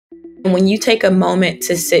And when you take a moment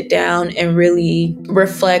to sit down and really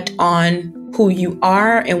reflect on who you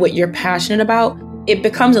are and what you're passionate about, it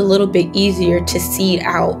becomes a little bit easier to seed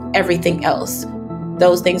out everything else.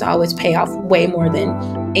 Those things always pay off way more than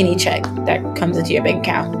any check that comes into your bank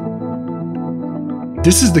account.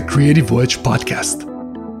 This is the Creative Voyage podcast,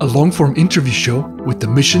 a long-form interview show with the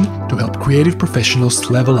mission to help creative professionals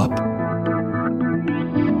level up.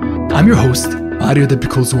 I'm your host, Mario de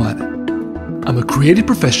Picolzuane. I'm a creative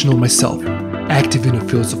professional myself, active in the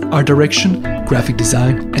fields of art direction, graphic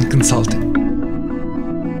design, and consulting.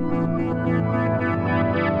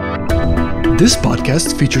 This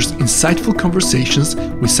podcast features insightful conversations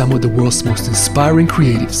with some of the world's most inspiring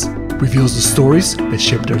creatives, reveals the stories that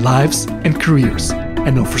shape their lives and careers,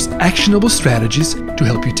 and offers actionable strategies to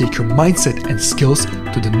help you take your mindset and skills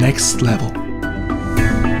to the next level.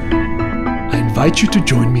 I invite you to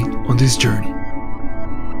join me on this journey.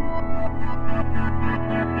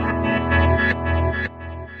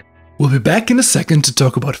 We'll be back in a second to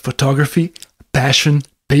talk about photography, passion,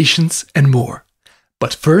 patience, and more.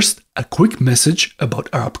 But first, a quick message about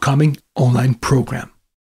our upcoming online program.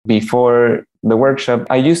 Before the workshop,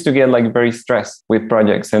 I used to get very stressed with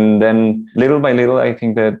projects. And then little by little, I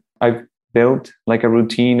think that I've built a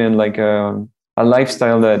routine and a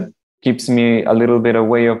lifestyle that keeps me a little bit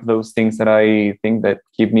away of those things that I think that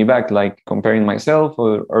keep me back, like comparing myself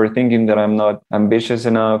or thinking that I'm not ambitious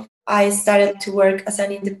enough. I started to work as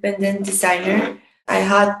an independent designer. I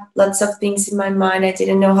had lots of things in my mind. I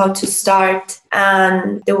didn't know how to start.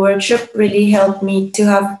 And the workshop really helped me to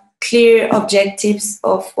have clear objectives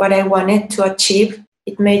of what I wanted to achieve.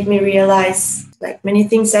 It made me realize many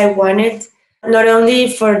things I wanted, not only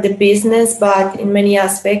for the business, but in many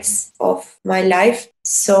aspects of my life.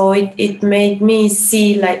 So it made me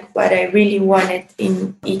see what I really wanted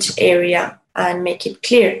in each area and make it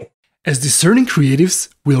clear. As discerning creatives,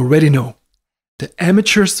 we already know the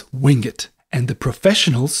amateurs wing it and the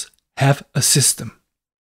professionals have a system.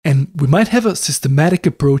 And we might have a systematic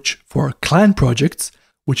approach for our client projects,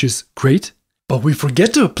 which is great, but we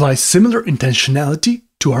forget to apply similar intentionality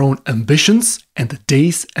to our own ambitions and the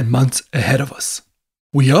days and months ahead of us.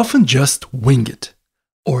 We often just wing it,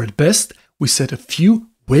 or at best, we set a few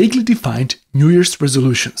vaguely defined New Year's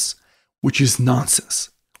resolutions, which is nonsense.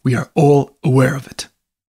 We are all aware of it.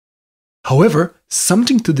 However,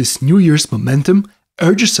 something to this New Year's momentum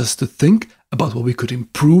urges us to think about what we could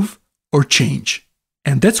improve or change.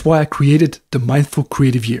 And that's why I created the Mindful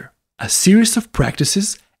Creative Year, a series of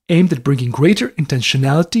practices aimed at bringing greater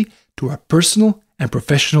intentionality to our personal and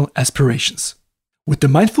professional aspirations. With the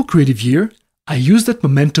Mindful Creative Year, I use that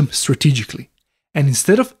momentum strategically. And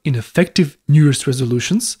instead of ineffective New Year's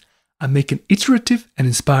resolutions, I make an iterative and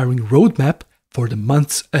inspiring roadmap for the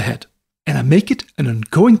months ahead. And I make it an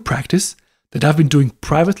ongoing practice that I've been doing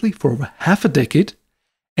privately for over half a decade,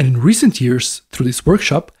 and in recent years through this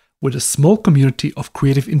workshop with a small community of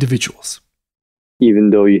creative individuals.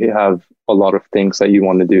 Even though you have a lot of things that you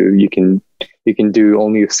want to do, you can do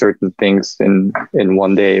only certain things in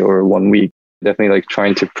one day or 1 week. Definitely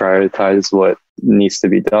trying to prioritize what needs to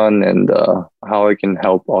be done and how I can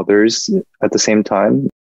help others at the same time.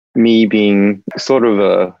 Me being sort of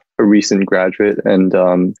a recent graduate and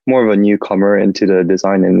more of a newcomer into the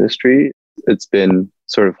design industry, it's been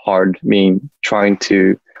sort of hard me trying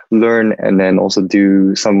to learn and then also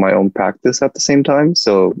do some of my own practice at the same time.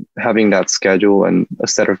 So having that schedule and a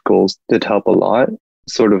set of goals did help a lot.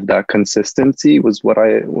 Sort of that consistency was what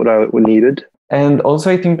I needed. And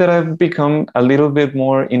also I think that I've become a little bit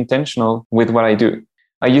more intentional with what I do.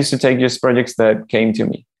 I used to take just projects that came to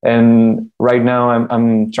me. And right now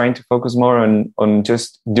I'm trying to focus more on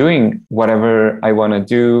just doing whatever I want to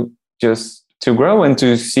do, just to grow and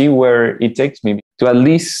to see where it takes me, to at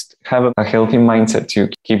least have a healthy mindset to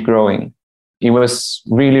keep growing. It was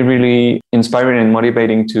really, really inspiring and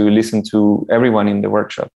motivating to listen to everyone in the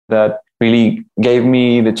workshop. That really gave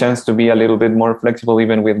me the chance to be a little bit more flexible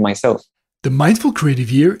even with myself. The Mindful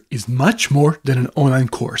Creative Year is much more than an online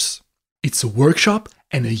course. It's a workshop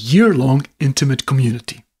and a year-long intimate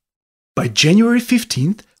community. By January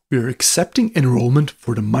 15th, we are accepting enrollment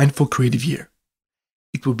for the Mindful Creative Year.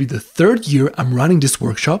 It will be the third year I'm running this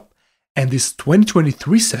workshop, and this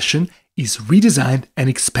 2023 session is redesigned and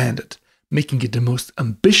expanded, making it the most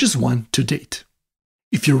ambitious one to date.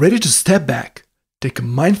 If you're ready to step back, take a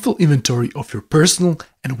mindful inventory of your personal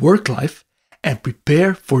and work life, and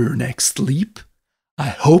prepare for your next leap, I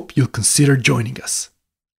hope you'll consider joining us.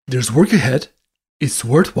 There's work ahead, it's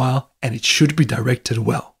worthwhile, and it should be directed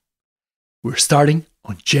well. We're starting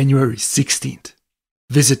on January 16th.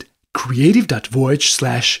 Visit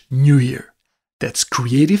creative.voyage/New Year. That's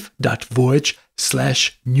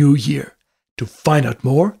creative.voyage/new year to find out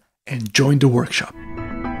more and join the workshop.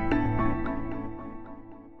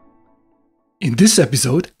 In this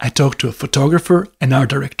episode, I talked to a photographer and art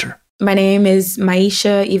director. My name is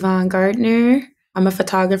Myesha Evon Gardner. I'm a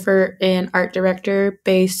photographer and art director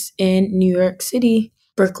based in New York City,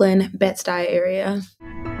 Brooklyn, Bed-Stuy area.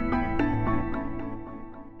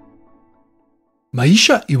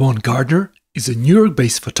 Myesha Evon Gardner is a New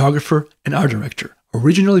York-based photographer and art director,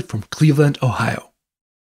 originally from Cleveland, Ohio.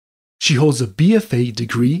 She holds a BFA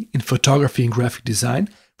degree in photography and graphic design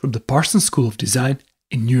from the Parsons School of Design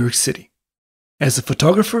in New York City. As a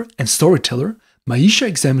photographer and storyteller, Myesha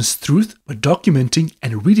examines truth by documenting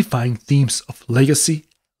and redefining themes of legacy,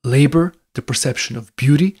 labor, the perception of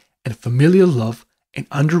beauty, and familial love in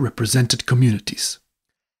underrepresented communities.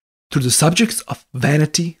 Through the subjects of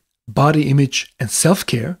vanity, body image, and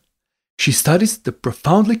self-care, she studies the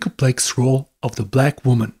profoundly complex role of the Black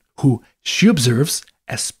woman, who, she observes,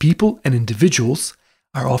 as people and individuals,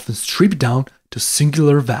 are often stripped down to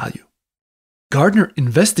singular value. Gardner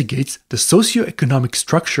investigates the socioeconomic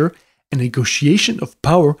structure and negotiation of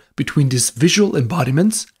power between these visual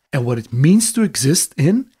embodiments and what it means to exist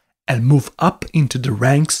in and move up into the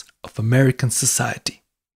ranks of American society.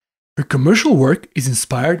 Her commercial work is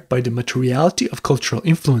inspired by the materiality of cultural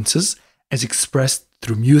influences as expressed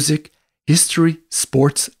through music, history,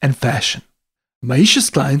 sports, and fashion.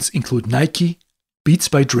 Myesha's clients include Nike, Beats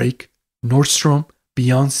by Drake, Nordstrom,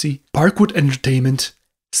 Beyoncé, Parkwood Entertainment,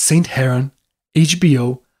 St. Heron,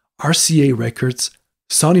 HBO, RCA Records,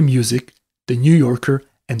 Sony Music, The New Yorker,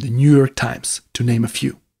 and The New York Times, to name a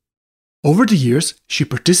few. Over the years, she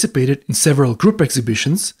participated in several group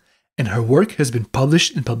exhibitions, and her work has been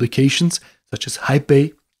published in publications such as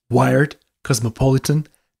Hypebae, Wired, Cosmopolitan,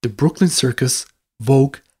 The Brooklyn Circus,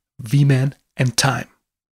 Vogue, V-Man, and Time.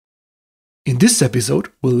 In this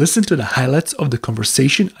episode, we'll listen to the highlights of the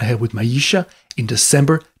conversation I had with Myesha in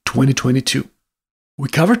December 2022. We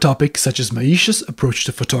cover topics such as Myesha's approach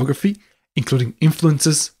to photography, including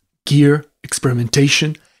influences, gear,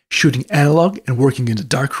 experimentation, shooting analog and working in the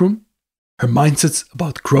darkroom, her mindsets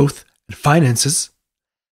about growth and finances,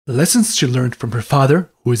 lessons she learned from her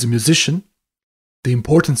father, who is a musician, the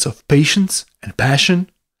importance of patience and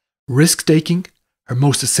passion, risk-taking, her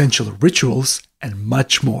most essential rituals, and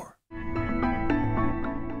much more.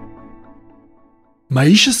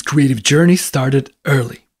 Myesha's creative journey started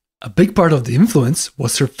early. A big part of the influence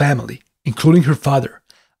was her family, including her father,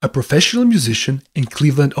 a professional musician in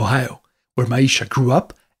Cleveland, Ohio, where Myesha grew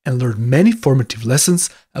up and learned many formative lessons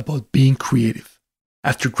about being creative.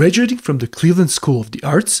 After graduating from the Cleveland School of the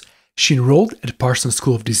Arts, she enrolled at the Parsons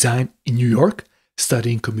School of Design in New York,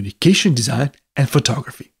 studying communication design and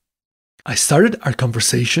photography. I started our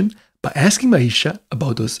conversation by asking Myesha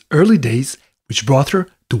about those early days which brought her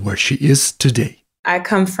to where she is today. I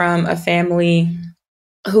come from a family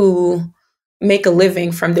who make a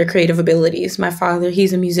living from their creative abilities. My father,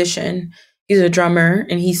 he's a musician, he's a drummer,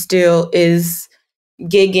 and he still is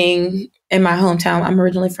gigging in my hometown. I'm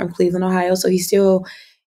originally from Cleveland, Ohio, so he still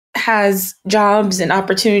has jobs and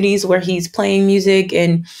opportunities where he's playing music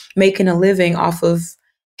and making a living off of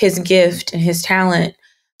his gift and his talent.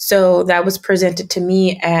 So that was presented to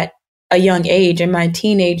me at a young age in my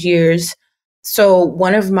teenage years. So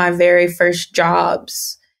one of my very first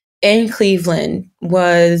jobs in Cleveland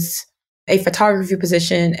was a photography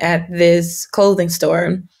position at this clothing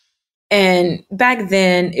store. And back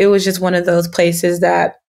then, it was just one of those places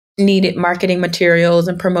that needed marketing materials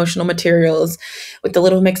and promotional materials with a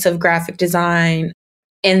little mix of graphic design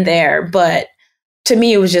in there. But to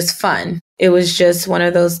me, it was just fun. It was just one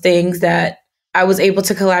of those things that I was able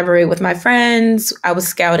to collaborate with my friends. I was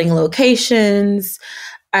scouting locations.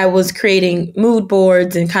 I was creating mood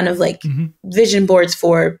boards and kind of like vision boards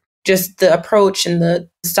for just the approach and the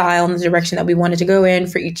style and the direction that we wanted to go in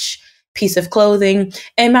for each piece of clothing.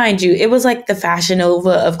 And mind you, it was like the Fashion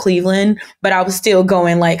Nova of Cleveland, but I was still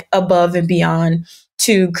going like above and beyond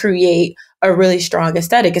to create a really strong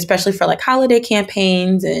aesthetic, especially for like holiday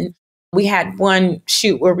campaigns. And we had one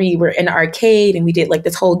shoot where we were in an arcade and we did like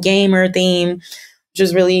this whole gamer theme, which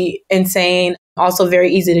was really insane. Also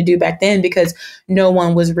very easy to do back then because no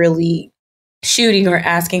one was really shooting or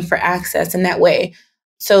asking for access in that way.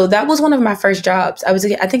 So that was one of my first jobs. I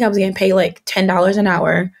think I was getting paid like $10 an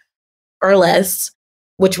hour or less,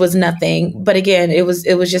 which was nothing. But again, it was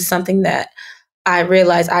just something that I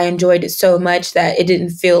realized I enjoyed it so much that it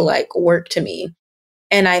didn't feel like work to me.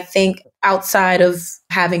 And I think outside of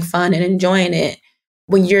having fun and enjoying it,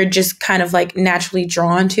 when you're just kind of like naturally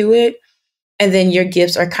drawn to it, and then your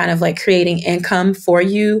gifts are kind of like creating income for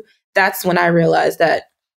you, that's when I realized that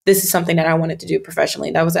this is something that I wanted to do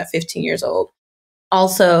professionally. That was at 15 years old.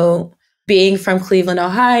 Also, being from Cleveland,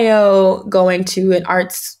 Ohio, going to an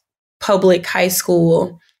arts public high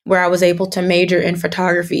school where I was able to major in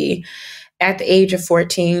photography at the age of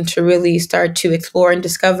 14 to really start to explore and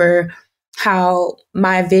discover how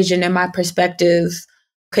my vision and my perspective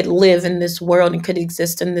could live in this world and could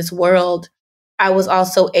exist in this world. I was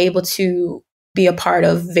also able to be a part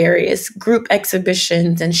of various group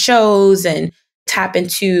exhibitions and shows and tap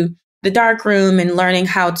into the darkroom and learning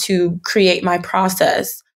how to create my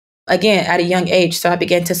process. Again, at a young age. So I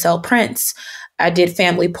began to sell prints. I did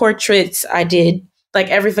family portraits. I did, like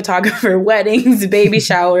every photographer, weddings, baby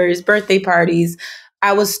showers, birthday parties.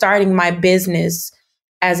 I was starting my business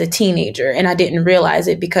as a teenager, and I didn't realize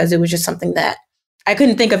it because it was just something that I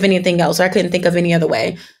couldn't think of anything else, or I couldn't think of any other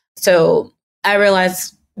way. So I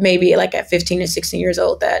realized maybe like at 15 or 16 years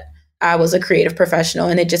old that I was a creative professional,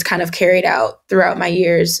 and it just kind of carried out throughout my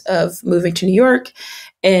years of moving to New York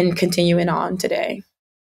and continuing on today.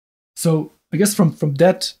 So I guess from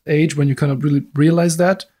that age, when you kind of really realized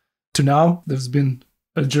that, to now, there's been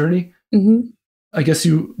a journey. Mm-hmm. I guess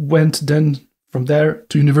you went then from there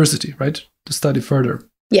to university, right? To study further.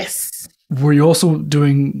 Yes. Were you also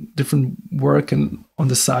doing different work and on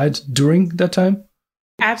the side during that time?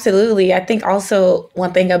 Absolutely. I think also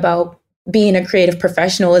one thing about being a creative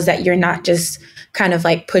professional is that you're not just kind of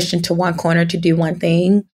like pushed into one corner to do one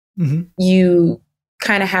thing. Mm-hmm. You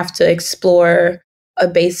kind of have to explore a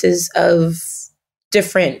basis of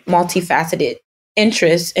different multifaceted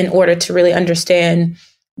interests in order to really understand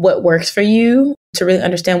what works for you, to really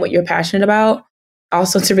understand what you're passionate about,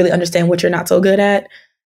 also to really understand what you're not so good at,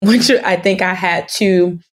 which I think I had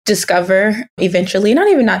to discover eventually, not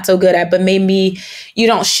even not so good at, but maybe you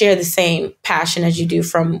don't share the same passion as you do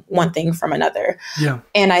from one thing from another. Yeah.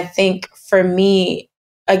 And I think for me,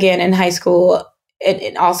 again, in high school,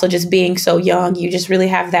 and also just being so young, you just really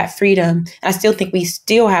have that freedom. And I still think we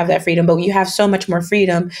still have that freedom, but you have so much more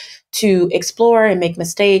freedom to explore and make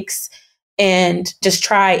mistakes and just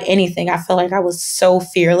try anything. I feel like I was so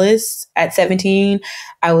fearless at 17.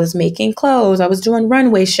 I was making clothes. I was doing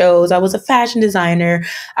runway shows. I was a fashion designer.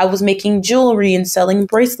 I was making jewelry and selling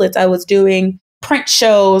bracelets. I was doing print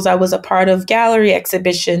shows. I was a part of gallery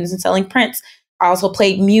exhibitions and selling prints. I also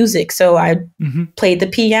played music. So I played the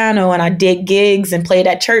piano and I did gigs and played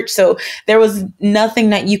at church. So there was nothing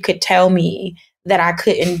that you could tell me that I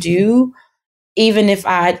couldn't do, even if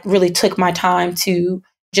I really took my time to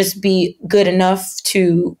just be good enough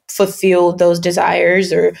to fulfill those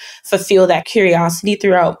desires or fulfill that curiosity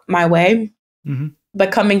throughout my way. Mm-hmm.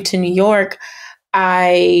 But coming to New York,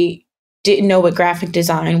 I didn't know what graphic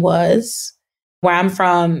design was. Where I'm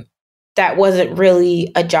from, that wasn't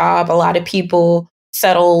really a job. A lot of people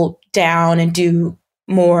settle down and do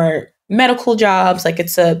more medical jobs. Like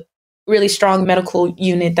it's a really strong medical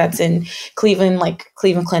unit that's in Cleveland, like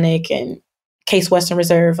Cleveland Clinic and Case Western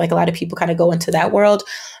Reserve. Like a lot of people kind of go into that world.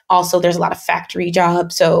 Also, there's a lot of factory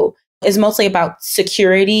jobs. So it's mostly about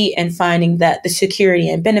security and finding that the security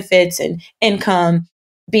and benefits and income.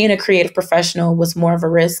 Being a creative professional was more of a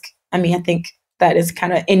risk. I mean, I think that is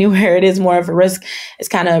kind of anywhere it is more of a risk. It's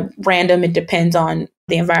kind of random. It depends on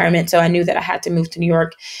the environment. So I knew that I had to move to New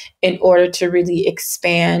York in order to really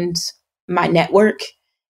expand my network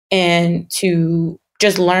and to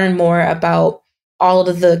just learn more about all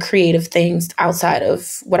of the creative things outside of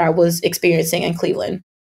what I was experiencing in Cleveland.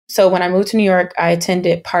 So when I moved to New York, I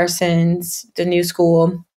attended Parsons, the new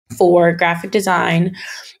school for graphic design.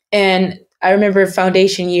 And I remember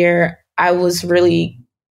foundation year, I was really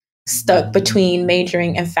stuck between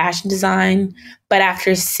majoring in fashion design. But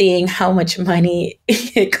after seeing how much money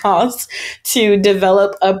it costs to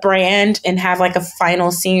develop a brand and have like a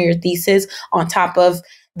final senior thesis on top of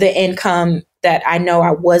the income that I know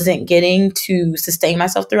I wasn't getting to sustain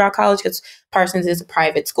myself throughout college, because Parsons is a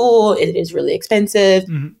private school, it is really expensive.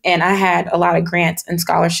 Mm-hmm. And I had a lot of grants and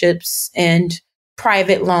scholarships and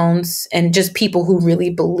private loans and just people who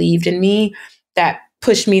really believed in me that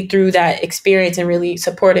pushed me through that experience and really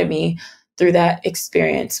supported me through that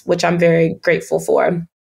experience, which I'm very grateful for.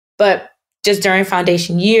 But just during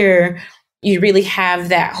foundation year, you really have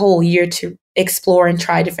that whole year to explore and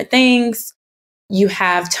try different things. You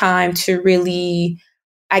have time to really,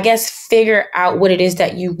 I guess, figure out what it is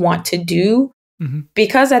that you want to do. Mm-hmm.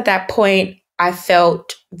 Because at that point, I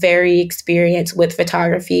felt very experienced with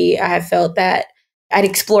photography. I had felt that I'd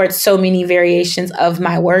explored so many variations of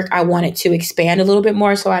my work. I wanted to expand a little bit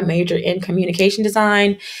more. So I majored in communication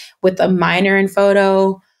design with a minor in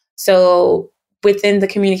photo. So within the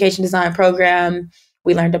communication design program,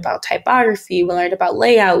 we learned about typography. We learned about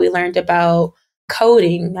layout. We learned about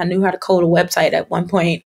coding. I knew how to code a website at one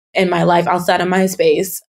point. in my life outside of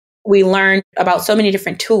MySpace. We learned about so many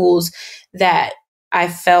different tools that I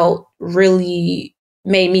felt really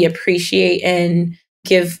made me appreciate and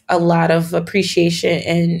give a lot of appreciation.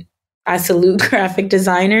 And I salute graphic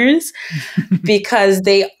designers because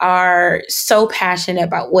they are so passionate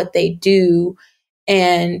about what they do.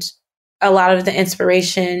 And a lot of the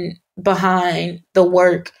inspiration behind the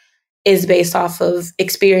work is based off of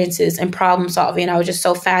experiences and problem solving. I was just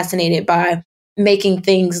so fascinated by making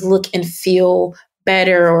things look and feel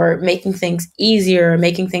better, or making things easier, or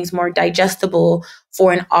making things more digestible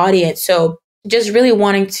for an audience. So just really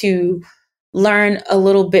wanting to learn a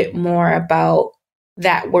little bit more about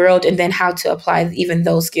that world and then how to apply even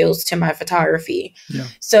those skills to my photography. Yeah.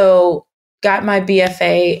 So got my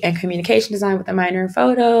BFA in communication design with a minor in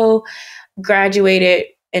photo, graduated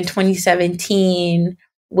in 2017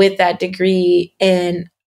 with that degree, and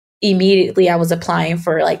immediately I was applying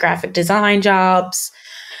for like graphic design jobs.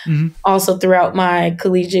 Mm-hmm. Also throughout my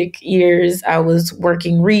collegiate years, I was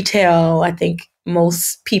working retail. I think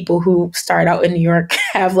most people who start out in New York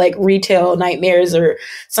have like retail nightmares or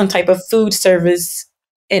some type of food service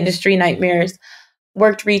industry nightmares.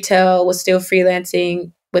 Worked retail, was still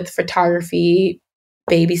freelancing with photography,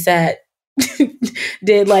 babysat,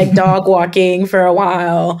 did like dog walking for a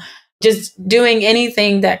while, just doing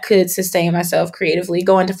anything that could sustain myself creatively,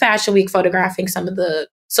 going to Fashion Week, photographing some of the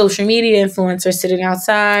social media influencers sitting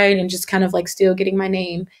outside and just kind of like still getting my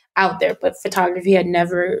name out there. But photography had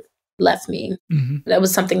never left me. Mm-hmm. That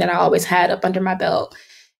was something that I always had up under my belt,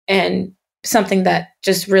 and something that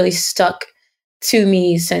just really stuck to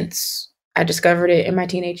me since I discovered it in my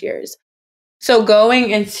teenage years. So going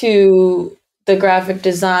into the graphic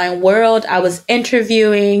design world, I was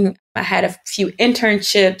interviewing. I had a few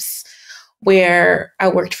internships where I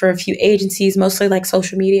worked for a few agencies, mostly like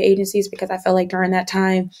social media agencies, because I felt like during that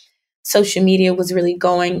time, social media was really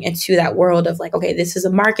going into that world of like, okay, this is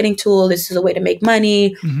a marketing tool. This is a way to make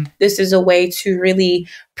money. Mm-hmm. This is a way to really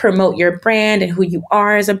promote your brand and who you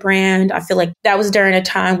are as a brand. I feel like that was during a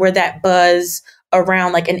time where that buzz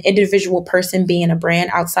around like an individual person being a brand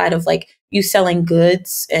outside of like you selling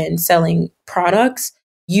goods and selling products,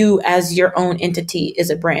 you as your own entity is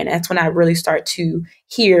a brand. That's when I really start to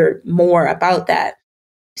hear more about that.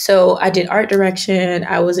 So I did art direction.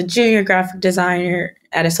 I was a junior graphic designer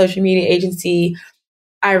at a social media agency.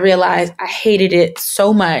 I realized I hated it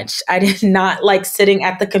so much. I did not like sitting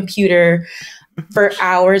at the computer for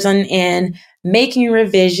hours on end, making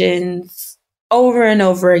revisions over and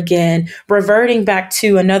over again, reverting back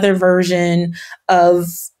to another version of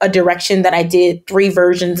a direction that I did 3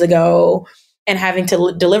 versions ago, and having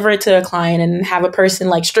to deliver it to a client and have a person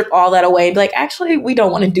like strip all that away and be like, actually, we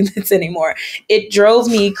don't want to do this anymore. It drove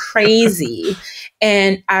me crazy.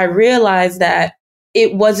 And I realized that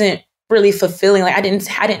it wasn't really fulfilling. Like I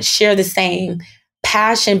didn't share the same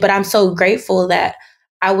passion, but I'm so grateful that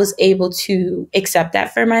I was able to accept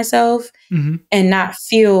that for myself, mm-hmm. and not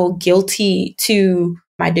feel guilty to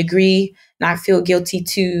my degree, not feel guilty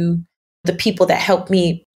to the people that helped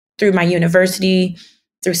me through my university,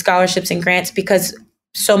 through scholarships and grants, because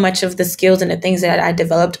so much of the skills and the things that I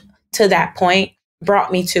developed to that point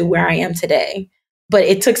brought me to where I am today. But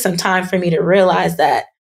it took some time for me to realize that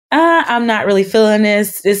I'm not really feeling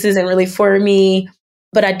this. This isn't really for me.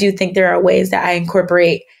 But I do think there are ways that I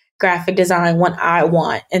incorporate graphic design when I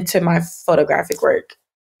want into my photographic work.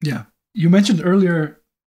 Yeah. You mentioned earlier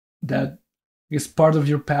that I guess part of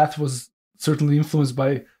your path was certainly influenced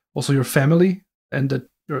by also your family, and that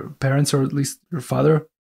your parents, or at least your father,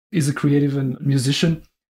 is a creative and musician.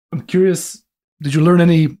 I'm curious, did you learn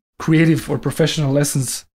any creative or professional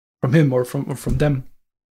lessons from him or from them?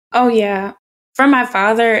 Oh, yeah. From my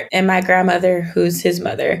father and my grandmother, who's his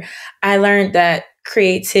mother, I learned that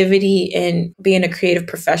creativity and being a creative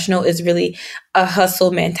professional is really a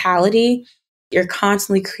hustle mentality. You're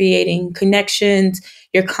constantly creating connections.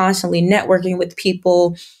 You're constantly networking with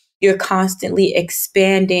people. You're constantly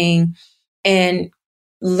expanding and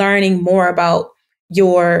learning more about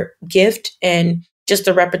your gift and just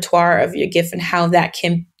the repertoire of your gift and how that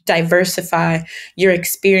can diversify your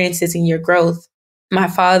experiences and your growth. My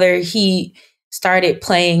father, he started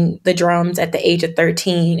playing the drums at the age of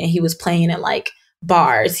 13, and he was playing in like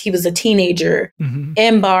bars. He was a teenager, mm-hmm.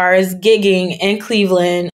 in bars, gigging in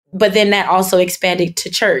Cleveland. But then that also expanded to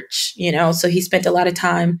church, so he spent a lot of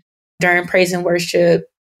time during praise and worship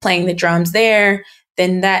playing the drums there.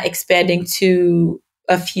 Then that expanding to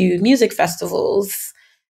a few music festivals.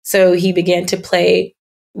 So he began to play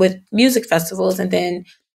with music festivals. And then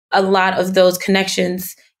a lot of those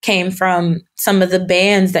connections came from some of the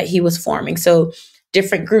bands that he was forming. So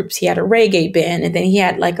different groups. He had a reggae band, and then he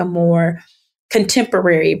had like a more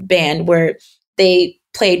contemporary band where they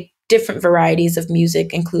played different varieties of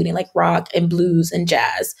music, including like rock and blues and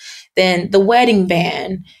jazz. Then the wedding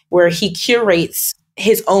band, where he curates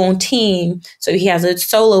his own team. So he has a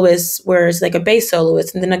soloist where it's like a bass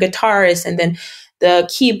soloist, and then a guitarist, and then the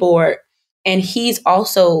keyboard. And he's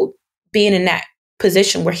also being in that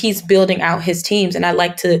position where he's building out his teams. And I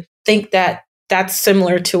like to think that that's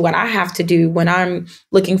similar to what I have to do when I'm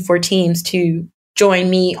looking for teams to join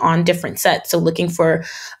me on different sets. So looking for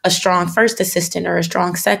a strong first assistant or a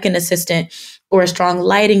strong second assistant or a strong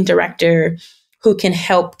lighting director who can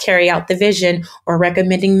help carry out the vision, or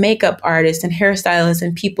recommending makeup artists and hairstylists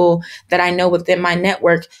and people that I know within my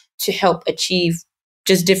network to help achieve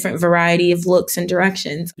just different variety of looks and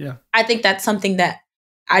directions. Yeah. I think that's something that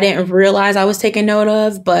I didn't realize I was taking note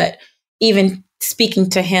of, but even speaking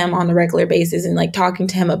to him on a regular basis and like talking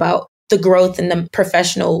to him about the growth and the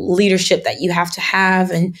professional leadership that you have to have,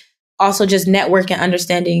 and also just network and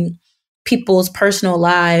understanding people's personal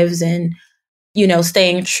lives, and, you know,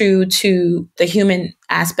 staying true to the human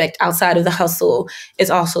aspect outside of the hustle is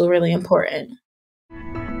also really important.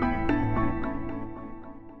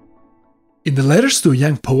 In the Letters to a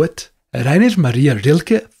Young Poet, Rainer Maria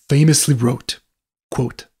Rilke famously wrote,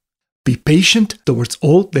 quote, "Be patient towards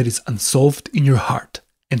all that is unsolved in your heart,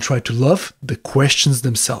 and try to love the questions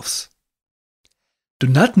themselves. Do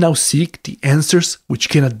not now seek the answers which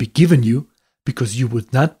cannot be given you, because you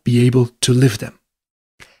would not be able to live them.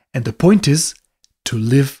 And the point is to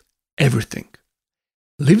live everything.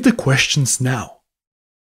 Live the questions now.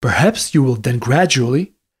 Perhaps you will then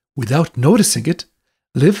gradually, without noticing it,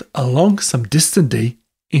 live along some distant day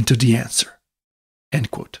into the answer." End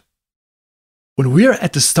quote. When we are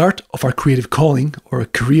at the start of our creative calling or a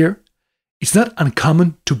career, it's not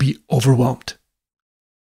uncommon to be overwhelmed.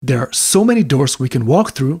 There are so many doors we can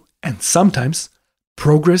walk through, and sometimes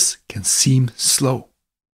progress can seem slow.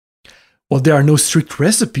 While there are no strict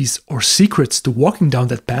recipes or secrets to walking down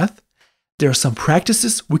that path, there are some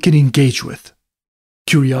practices we can engage with: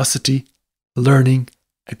 curiosity, learning,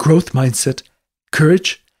 a growth mindset,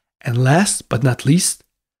 courage, and last but not least,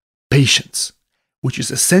 patience, which is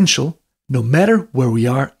essential no matter where we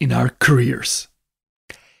are in our careers.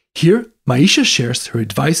 Here, Myesha shares her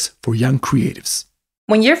advice for young creatives.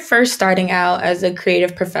 When you're first starting out as a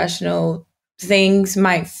creative professional, things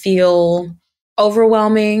might feel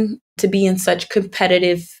overwhelming to be in such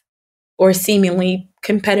competitive or seemingly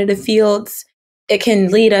competitive fields. It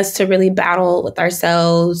can lead us to really battle with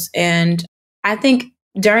ourselves. And I think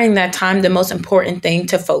during that time, the most important thing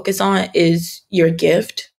to focus on is your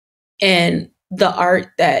gift and the art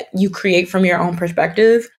that you create from your own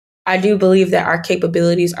perspective. I do believe that our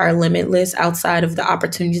capabilities are limitless outside of the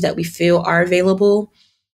opportunities that we feel are available.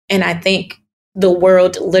 And I think the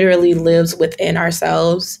world literally lives within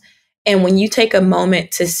ourselves. And when you take a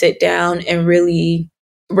moment to sit down and really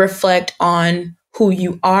reflect on who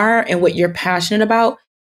you are and what you're passionate about,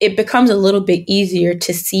 it becomes a little bit easier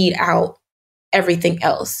to seed out everything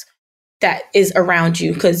else that is around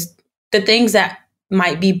you. Because the things that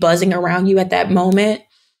might be buzzing around you at that moment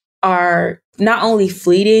are not only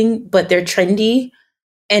fleeting, but they're trendy.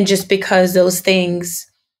 And just because those things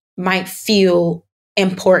might feel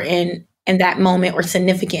important in that moment or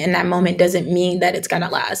significant in that moment doesn't mean that it's going to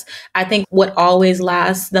last. I think what always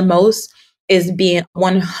lasts the most is being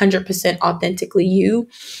 100% authentically you.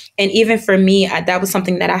 And even for me, that was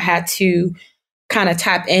something that I had to kind of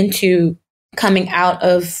tap into coming out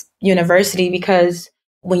of university, because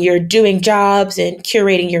when you're doing jobs and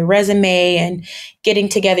curating your resume and getting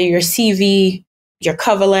together your CV, your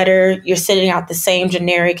cover letter, you're sending out the same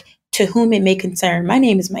generic "to whom it may concern. My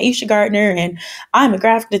name is Myesha Gardner and I'm a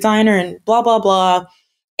graphic designer and blah, blah, blah."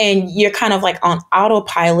 And you're kind of like on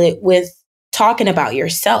autopilot with talking about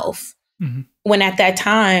yourself. Mm-hmm. When at that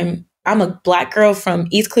time, I'm a Black girl from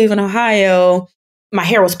East Cleveland, Ohio. My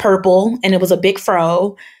hair was purple and it was a big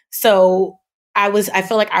fro. So I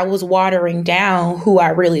feel like I was watering down who I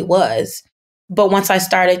really was. But once I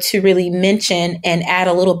started to really mention and add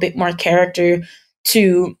a little bit more character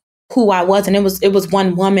to who I was, and it was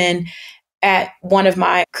one woman at one of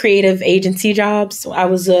my creative agency jobs. I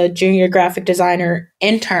was a junior graphic designer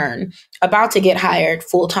intern about to get hired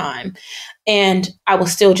full time. And I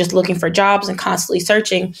was still just looking for jobs and constantly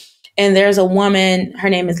searching. And there's a woman, her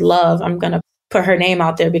name is Love. I'm going to put her name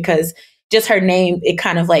out there because just her name, it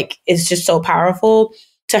kind of like is just so powerful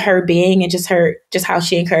to her being, and just how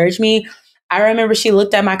she encouraged me. I remember she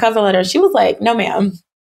looked at my cover letter. She was like, "No, ma'am,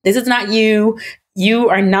 this is not you. You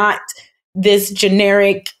are not this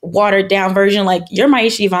generic watered down version. Like, you're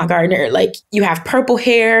Myesha Evon Gardner. Like, you have purple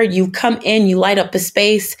hair. You come in, you light up a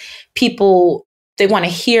space. People they want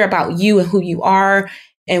to hear about you and who you are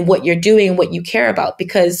and what you're doing and what you care about,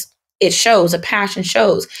 because it shows, a passion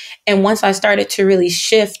shows. And once I started to really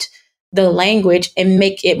shift the language and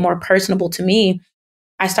make it more personable to me,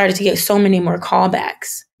 I started to get so many more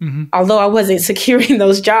callbacks. Mm-hmm. Although I wasn't securing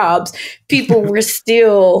those jobs, people were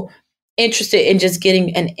still interested in just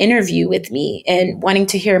getting an interview with me and wanting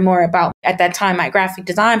to hear more about, at that time, my graphic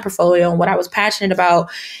design portfolio and what I was passionate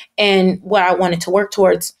about and what I wanted to work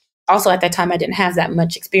towards. Also, at that time, I didn't have that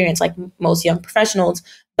much experience like most young professionals,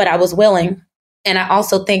 but I was willing. And I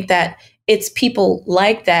also think that it's people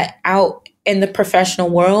like that out in the professional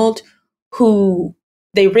world who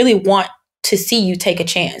they really want to see you take a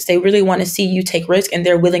chance. They really want to see you take risk, and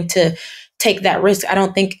they're willing to take that risk. I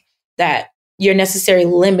don't think that you're necessarily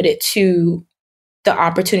limited to the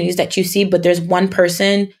opportunities that you see, but there's one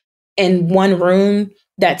person in one room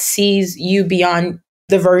that sees you beyond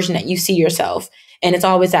the version that you see yourself. And it's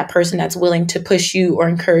always that person that's willing to push you or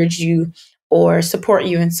encourage you or support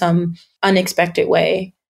you in some unexpected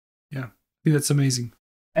way. Yeah, I think that's amazing.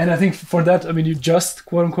 And I think for that, I mean, you just,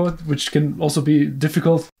 quote unquote, which can also be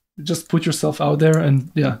difficult, just put yourself out there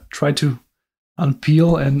and try to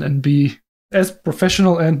unpeel and be as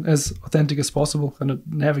professional and as authentic as possible, kind of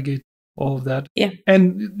navigate all of that. Yeah.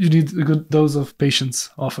 And you need a good dose of patience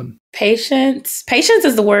often. Patience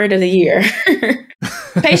is the word of the year.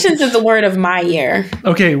 Patience is the word of my year.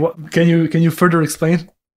 Okay, can you further explain?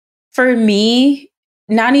 For me,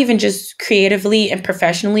 not even just creatively and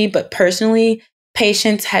professionally, but personally,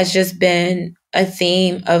 patience has just been a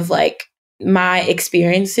theme of like my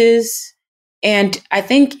experiences. And I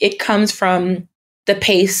think it comes from the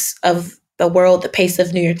pace of the world, the pace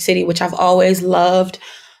of New York City, which I've always loved.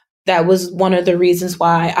 That was one of the reasons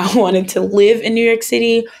why I wanted to live in New York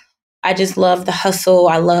City. I just love the hustle.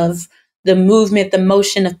 I love the movement, the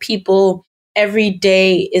motion of people. Every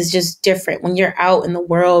day is just different when you're out in the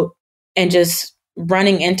world and just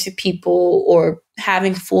running into people or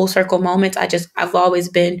having full circle moments. I've always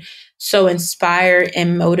been so inspired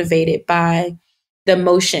and motivated by the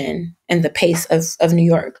motion and the pace of New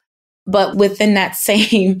York. But within that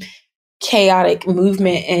same chaotic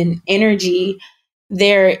movement and energy,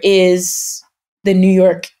 there is the New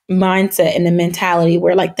York mindset and the mentality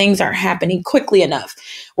where like things aren't happening quickly enough.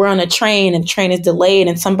 We're on a train and the train is delayed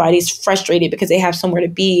and somebody's frustrated because they have somewhere to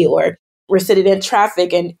be, or we're sitting in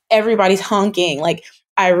traffic and everybody's honking. Like,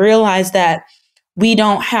 I realized that we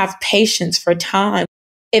don't have patience for time.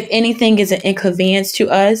 If anything is an inconvenience to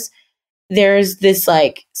us, there's this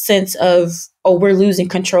like sense of, oh, we're losing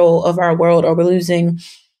control of our world, or we're losing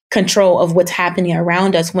control of what's happening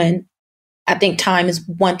around us, when I think time is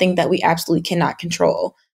one thing that we absolutely cannot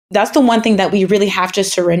control. That's the one thing that we really have to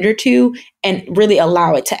surrender to and really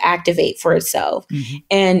allow it to activate for itself. Mm-hmm.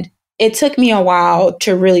 And it took me a while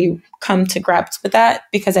to really come to grips with that,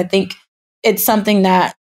 because I think it's something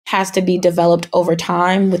that has to be developed over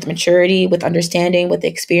time with maturity, with understanding, with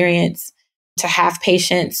experience. To have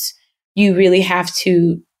patience, you really have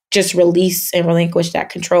to just release and relinquish that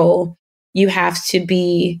control. You have to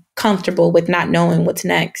be comfortable with not knowing what's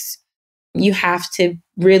next. You have to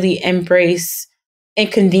really embrace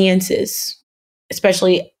inconveniences,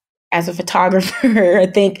 especially as a photographer. I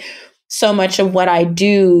think so much of what I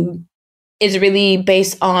do is really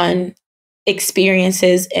based on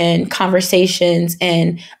experiences and conversations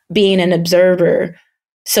and being an observer.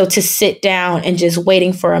 So to sit down and just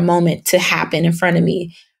waiting for a moment to happen in front of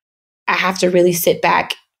me, I have to really sit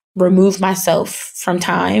back, remove myself from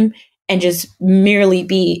time, and just merely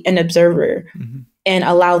be an observer. Mm-hmm. And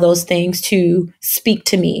allow those things to speak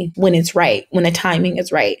to me when it's right, when the timing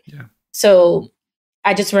is right. Yeah. So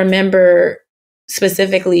I just remember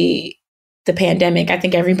specifically the pandemic. I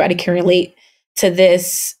think everybody can relate to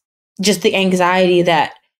this, just the anxiety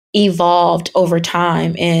that evolved over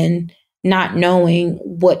time and not knowing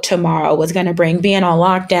what tomorrow was going to bring, being on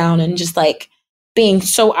lockdown and just like being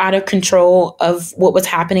so out of control of what was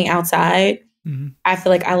happening outside. Mm-hmm. I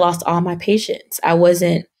feel like I lost all my patience. I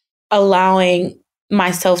wasn't allowing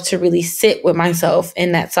myself to really sit with myself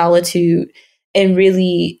in that solitude and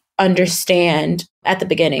really understand at the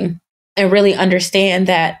beginning, and really understand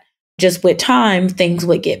that just with time, things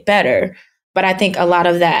would get better. But I think a lot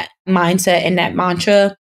of that mindset and that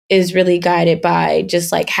mantra is really guided by just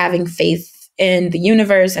like having faith in the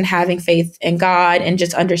universe and having faith in God, and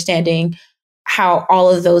just understanding how all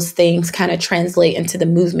of those things kind of translate into the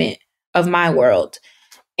movement of my world.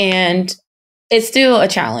 And it's still a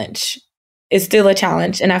challenge. It's still a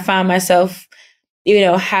challenge. And I find myself,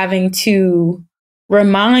 having to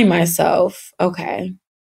remind myself, okay,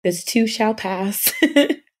 this too shall pass.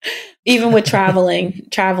 Even with traveling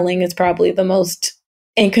is probably the most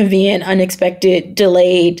inconvenient, unexpected,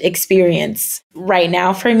 delayed experience right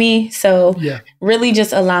now for me. So really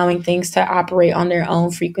just allowing things to operate on their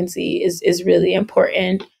own frequency is really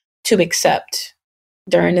important to accept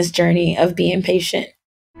during this journey of being patient.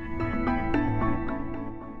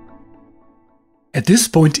 At this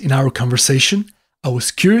point in our conversation, I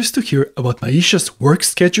was curious to hear about Myesha's work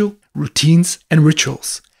schedule, routines, and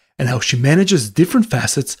rituals, and how she manages different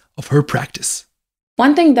facets of her practice.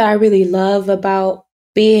 One thing that I really love about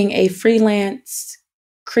being a freelance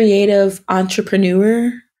creative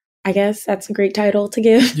entrepreneur, I guess that's a great title to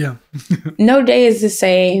give. Yeah. No day is the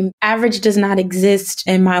same. Average does not exist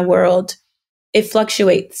in my world. It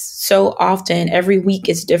fluctuates so often. Every week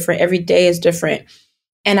is different. Every day is different.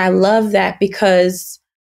 And I love that because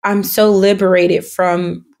I'm so liberated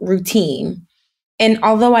from routine. And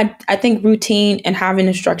although I think routine and having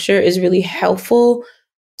a structure is really helpful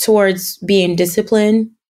towards being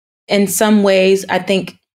disciplined, in some ways, I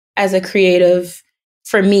think as a creative,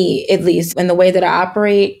 for me at least, in the way that I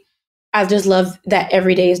operate, I just love that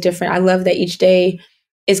every day is different. I love that each day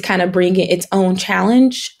is kind of bringing its own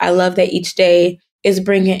challenge. I love that each day is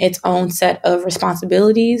bringing its own set of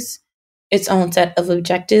responsibilities, its own set of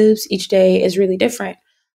objectives. Each day is really different.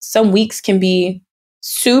 Some weeks can be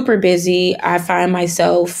super busy. I find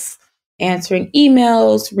myself answering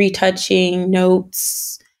emails, retouching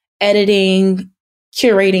notes, editing,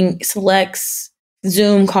 curating selects,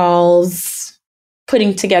 Zoom calls,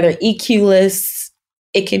 putting together EQ lists.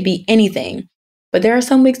 It can be anything. But there are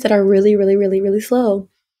some weeks that are really, really, really, really slow.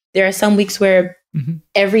 There are some weeks where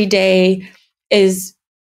every day is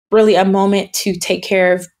really a moment to take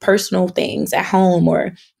care of personal things at home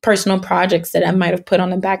or personal projects that I might have put on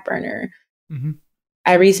the back burner.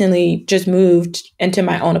 I recently just moved into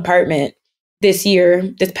my own apartment this year,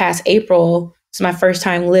 this past April. It's my first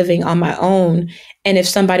time living on my own. And if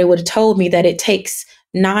somebody would have told me that it takes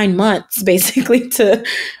 9 months basically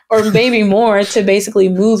or maybe more to basically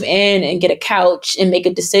move in and get a couch and make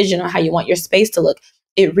a decision on how you want your space to look,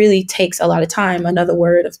 it really takes a lot of time. Another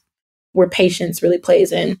word of where patience really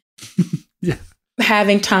plays in.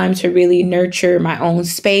 Having time to really nurture my own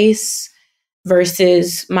space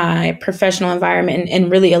versus my professional environment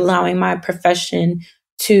and really allowing my profession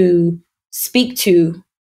to speak to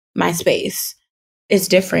my space is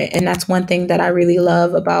different. And that's one thing that I really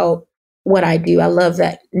love about what I do. I love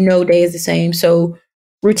that no day is the same. So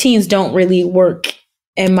routines don't really work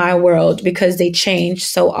in my world because they change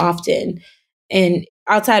so often. And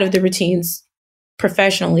outside of the routines,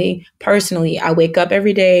 professionally, personally, I wake up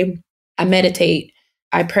every day, I meditate,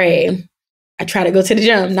 I pray, I try to go to the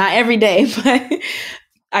gym, not every day, but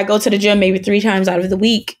I go to the gym maybe 3 times out of the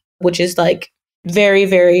week, which is like very,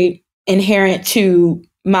 very inherent to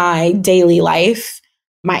my daily life,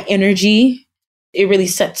 my energy. It really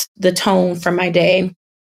sets the tone for my day.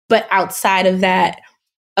 But outside of that,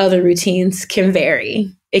 other routines can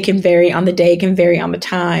vary. It can vary on the day, it can vary on the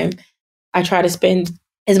time. I try to spend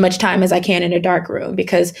as much time as I can in a dark room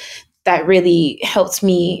because that really helps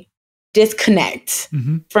me disconnect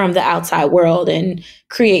from the outside world and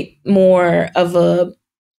create more of a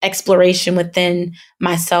exploration within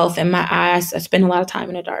myself and my eyes. I spend a lot of time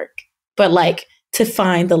in the dark, but like to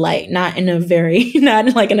find the light, not in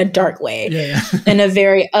like in a dark way, in a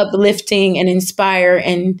very uplifting and inspire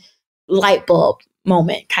and light bulb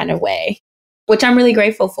moment kind of way, which I'm really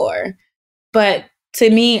grateful for. But to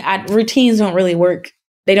me, routines don't really work.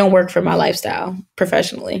 They don't work for my lifestyle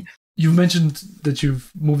professionally. You mentioned that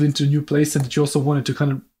you've moved into a new place and that you also wanted to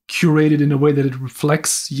kind of curate it in a way that it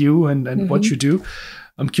reflects you and what you do.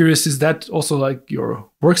 I'm curious, is that also like your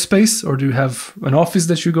workspace, or do you have an office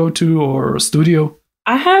that you go to or a studio?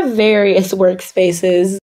 I have various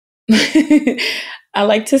workspaces. I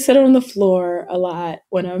like to sit on the floor a lot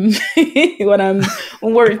when I'm when I'm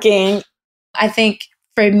working. I think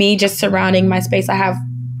for me, just surrounding my space, I have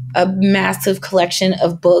a massive collection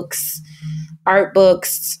of books, art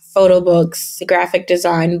books, photo books, graphic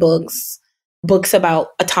design books, books about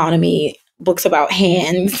autonomy, books about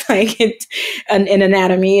hands, and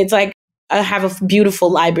anatomy. It's like I have a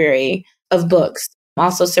beautiful library of books. I'm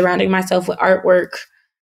also surrounding myself with artwork,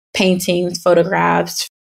 paintings, photographs,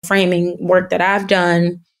 framing work that I've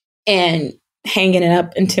done, and hanging it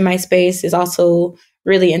up into my space is also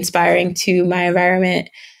really inspiring to my environment.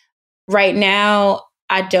 Right now,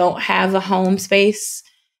 I don't have a home space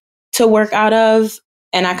to work out of,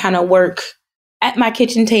 and I kind of work at my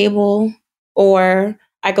kitchen table, or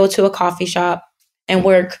I go to a coffee shop and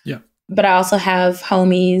work. But I also have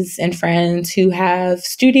homies and friends who have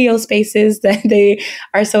studio spaces that they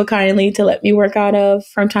are so kindly to let me work out of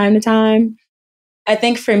from time to time. I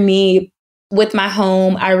think for me, with my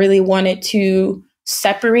home, I really wanted to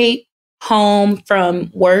separate home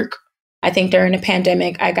from work. I think during the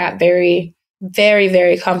pandemic, I got very, very,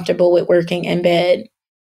 very comfortable with working in bed.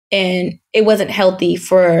 And it wasn't healthy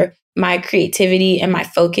for my creativity and my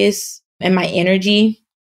focus and my energy.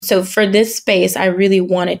 So for this space, I really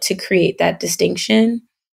wanted to create that distinction.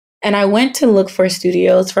 And I went to look for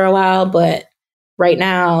studios for a while, but right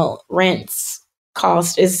now, rents,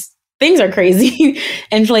 things are crazy.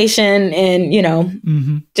 Inflation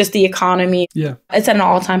and, just the economy. Yeah. It's at an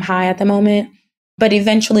all-time high at the moment. But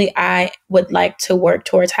eventually I would like to work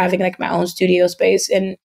towards having like my own studio space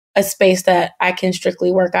and a space that I can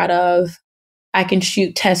strictly work out of. I can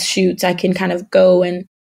shoot test shoots. I can kind of go and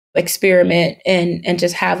experiment and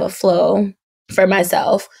just have a flow for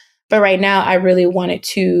myself. But right now, I really wanted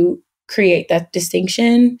to create that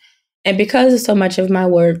distinction. And because so much of my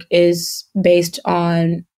work is based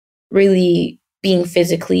on really being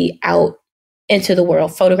physically out into the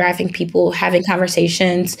world, photographing people, having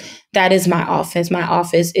conversations, that is my office. My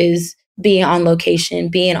office is being on location,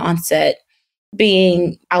 being on set,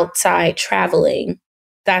 being outside, traveling.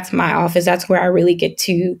 That's my office. That's where I really get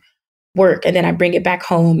to work. And then I bring it back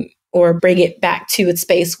home or bring it back to a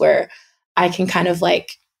space where I can kind of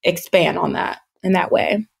like expand on that in that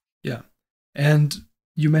way. Yeah. And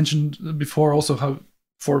you mentioned before also how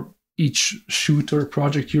for each shoot or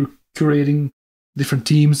project you're curating different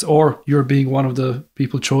teams, or you're being one of the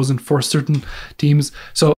people chosen for certain teams.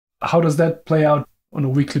 So how does that play out on a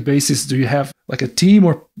weekly basis? Do you have like a team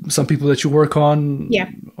or some people that you work on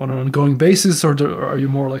on an ongoing basis, or are you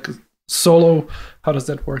more like a solo? How does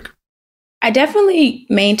that work? I definitely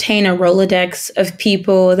maintain a Rolodex of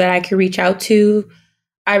people that I can reach out to.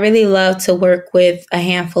 I really love to work with a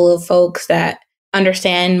handful of folks that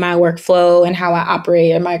understand my workflow and how I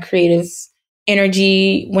operate and my creative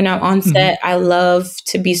energy when I'm on set. I love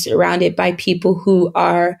to be surrounded by people who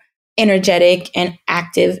are energetic and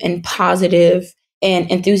active and positive and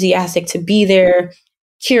enthusiastic to be there,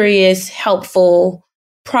 curious, helpful,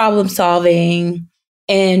 problem solving,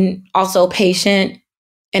 and also patient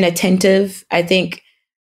and attentive. I think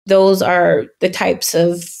those are the types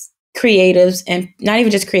of creatives, and not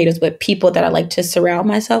even just creatives, but people that I like to surround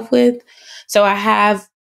myself with. So I have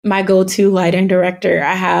my go-to lighting director.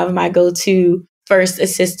 I have my go-to first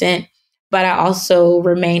assistant, but I also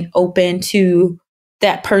remain open to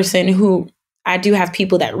that person who I do have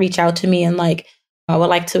people that reach out to me and like, I would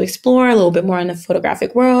like to explore a little bit more in the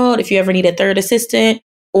photographic world. If you ever need a third assistant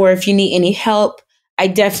or if you need any help, I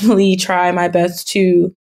definitely try my best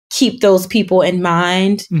to keep those people in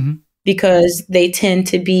mind because they tend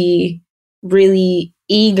to be really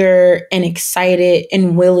eager and excited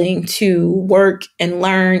and willing to work and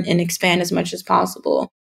learn and expand as much as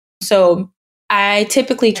possible. So I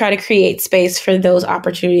typically try to create space for those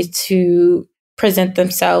opportunities to present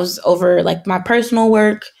themselves over like my personal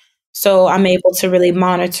work. So I'm able to really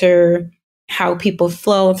monitor how people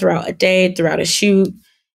flow throughout a day, throughout a shoot,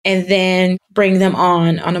 and then bring them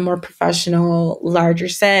on a more professional, larger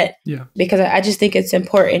set. Yeah. Because I just think it's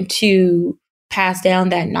important to pass down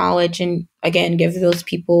that knowledge and, again, give those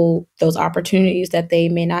people those opportunities that they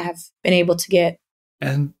may not have been able to get.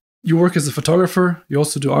 And you work as a photographer. You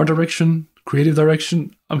also do art direction, creative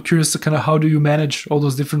direction. I'm curious to kind of how do you manage all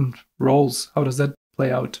those different roles? How does that play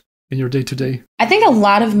out in your day-to-day? I think a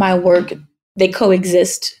lot of my work, they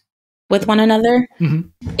coexist with one another.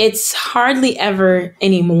 It's hardly ever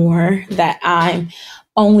anymore that I'm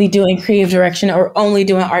only doing creative direction or only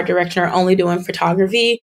doing art direction or only doing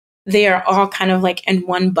photography. They are all kind of like in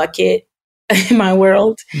one bucket in my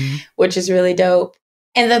world, which is really dope.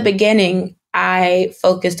 In the beginning, I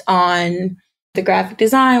focused on the graphic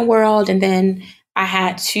design world, and then I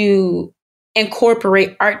had to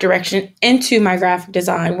incorporate art direction into my graphic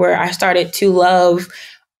design, where I started to love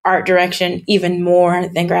art direction even more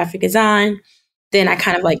than graphic design. Then I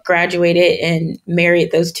kind of like graduated and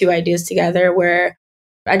married those two ideas together, where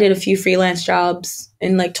I did a few freelance jobs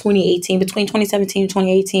in like 2018, between 2017 and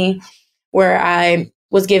 2018, where I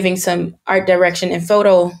was giving some art direction and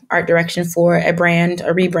photo art direction for a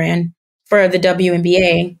rebrand for the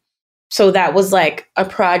WNBA. So that was like a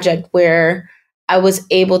project where I was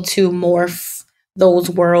able to morph those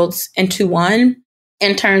worlds into one.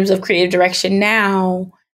 In terms of creative direction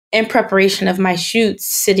now, in preparation of my shoots,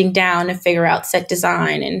 sitting down and figure out set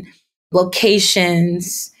design and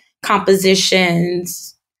locations,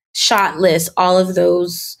 compositions, shot lists, all of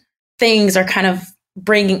those things are kind of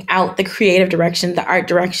bringing out the creative direction, the art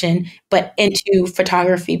direction, but into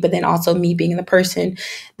photography, but then also me being the person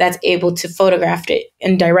that's able to photograph it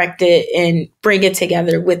and direct it and bring it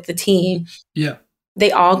together with the team. Yeah.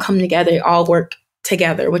 They all come together, they all work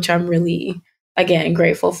together, which I'm really again,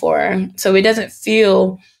 grateful for. So it doesn't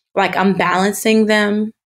feel like I'm balancing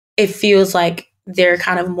them. It feels like they're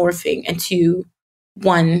kind of morphing into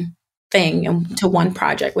one thing and to one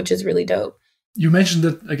project, which is really dope. You mentioned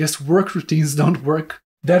that, I guess, work routines don't work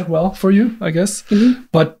that well for you, I guess.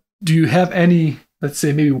 But do you have any, let's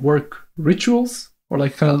say, maybe work rituals or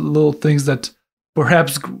like kind of little things that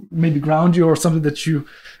perhaps maybe ground you or something that you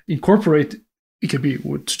incorporate? It could be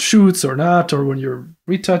with shoots or not, or when you're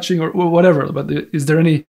retouching or whatever. But is there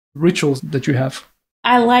any rituals that you have?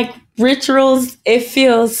 I like rituals. It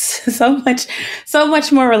feels so much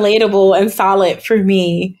more relatable and solid for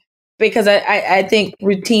me, because I think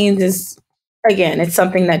routines is, again, it's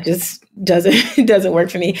something that just doesn't work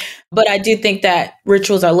for me. But I do think that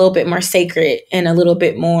rituals are a little bit more sacred and a little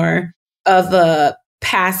bit more of a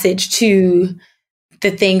passage to the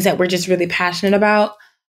things that we're just really passionate about.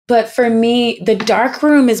 But for me, the dark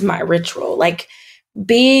room is my ritual. Like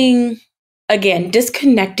being, again,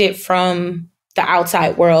 disconnected from the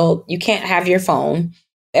outside world. You can't have your phone.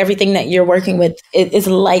 Everything that you're working with is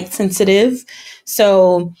light sensitive.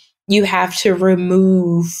 So you have to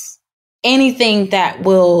remove anything that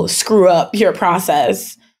will screw up your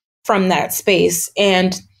process from that space.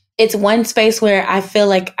 And it's one space where I feel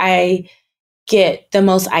like I get the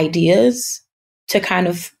most ideas to kind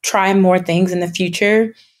of try more things in the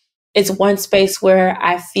future. It's one space where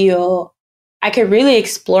I feel I could really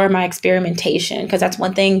explore my experimentation, because that's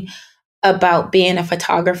one thing about being a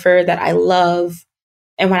photographer that I love.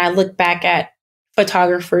 And when I look back at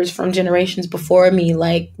photographers from generations before me,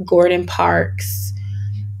 like Gordon Parks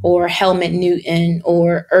or Helmut Newton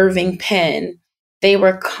or Irving Penn, they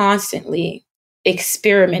were constantly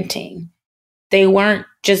experimenting. They weren't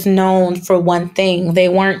just known for one thing. They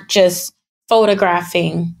weren't just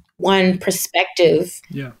photographing one perspective.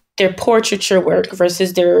 Yeah. Their portraiture work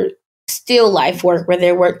versus their still life work, where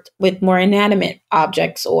they worked with more inanimate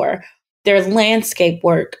objects, or their landscape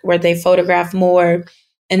work where they photograph more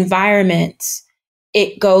environments.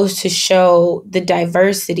 It goes to show the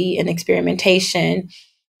diversity and experimentation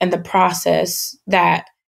and the process that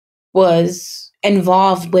was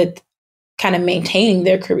involved with kind of maintaining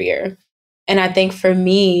their career. And I think for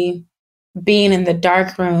me, being in the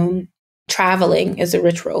dark room, traveling is a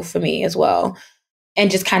ritual for me as well. And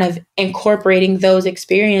just kind of incorporating those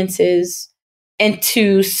experiences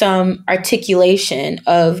into some articulation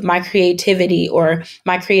of my creativity or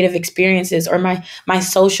my creative experiences or my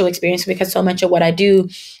social experience, because so much of what I do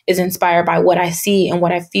is inspired by what I see and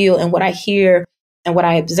what I feel and what I hear and what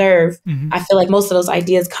I observe. I feel like most of those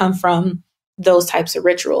ideas come from those types of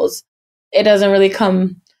rituals. It doesn't really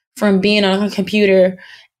come from being on a computer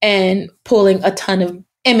and pulling a ton of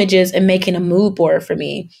images and making a mood board for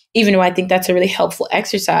me, even though I think that's a really helpful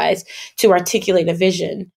exercise to articulate a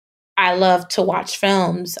vision. I love to watch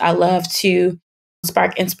films. I love to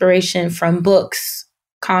spark inspiration from books,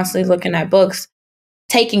 constantly looking at books,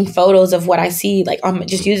 taking photos of what I see, like I'm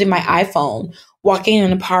just using my iPhone, walking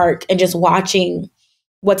in the park and just watching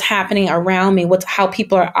what's happening around me, how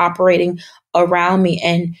people are operating around me,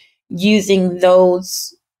 and using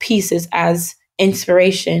those pieces as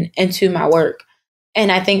inspiration into my work. And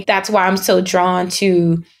I think that's why I'm so drawn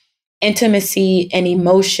to intimacy and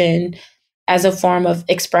emotion as a form of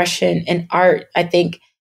expression in art. I think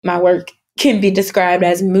my work can be described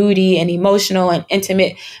as moody and emotional and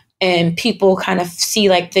intimate, and people kind of see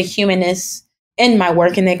like the humanness in my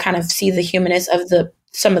work, and they kind of see the humanness of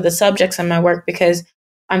some of the subjects in my work, because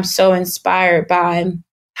I'm so inspired by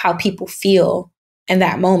how people feel in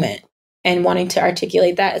that moment and wanting to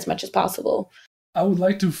articulate that as much as possible. I would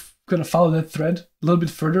like to kind of follow that thread a little bit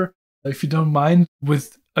further, if you don't mind,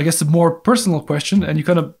 with, I guess, a more personal question. And you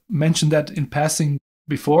kind of mentioned that in passing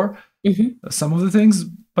before, some of the things,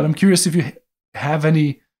 but I'm curious if you have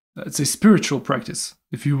any, let's say, spiritual practice,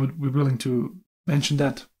 if you would be willing to mention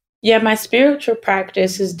that. Yeah, my spiritual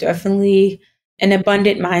practice is definitely an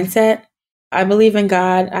abundant mindset. I believe in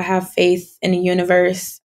God. I have faith in the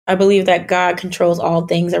universe. I believe that God controls all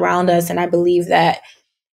things around us. And I believe that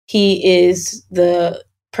He is the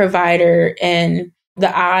provider and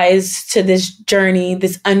the eyes to this journey,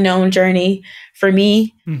 this unknown journey for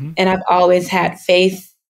me. And I've always had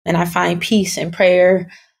faith, and I find peace in prayer.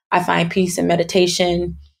 I find peace in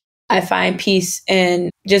meditation. I find peace in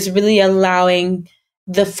just really allowing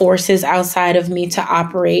the forces outside of me to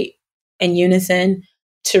operate in unison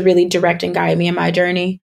to really direct and guide me in my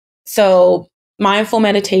journey. So mindful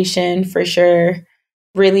meditation for sure,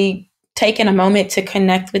 really taking a moment to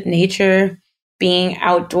connect with nature, being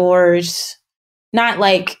outdoors, not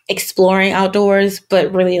like exploring outdoors,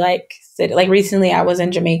 but really like recently I was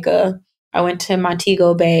in Jamaica. I went to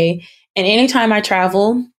Montego Bay, and anytime I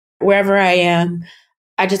travel, wherever I am,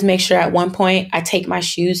 I just make sure at one point I take my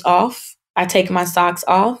shoes off, I take my socks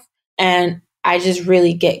off, and I just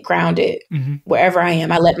really get grounded wherever I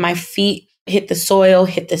am. I let my feet hit the soil,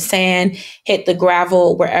 hit the sand, hit the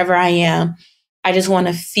gravel, wherever I am. I just want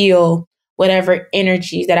to feel whatever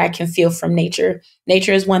energy that I can feel from nature.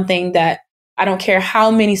 Nature is one thing that I don't care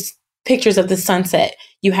how many pictures of the sunset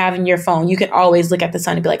you have in your phone. You can always look at the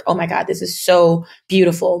sun and be like, oh my God, this is so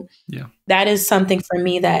beautiful. Yeah. That is something for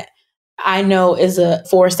me that I know is a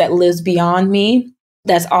force that lives beyond me.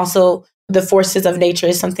 That's also the forces of nature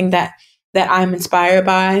is something that I'm inspired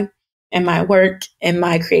by in my work, in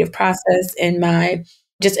my creative process, in my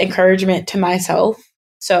just encouragement to myself.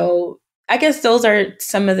 So I guess those are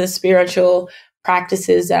some of the spiritual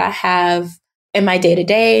practices that I have in my day to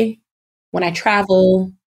day, when I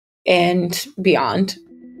travel, and beyond.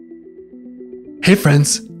 Hey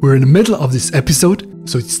friends, we're in the middle of this episode,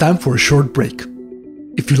 so it's time for a short break.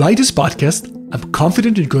 If you like this podcast, I'm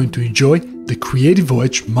confident you're going to enjoy the Creative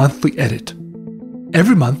Voyage monthly edit.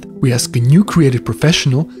 Every month, we ask a new creative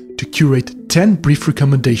professional to curate 10 brief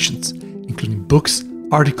recommendations, including books,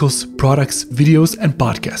 articles, products, videos, and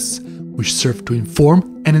podcasts, which serve to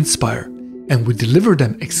inform and inspire, and we deliver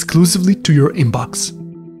them exclusively to your inbox.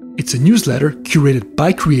 It's a newsletter curated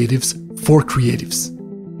by creatives for creatives.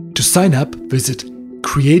 To sign up, visit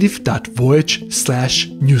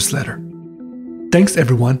creative.voyage/newsletter. Thanks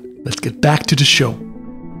everyone, let's get back to the show.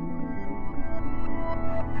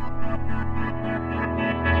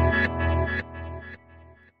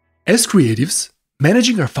 As creatives,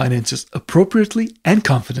 managing our finances appropriately and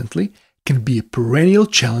confidently can be a perennial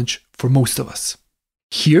challenge for most of us.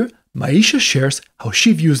 Here, Myesha shares how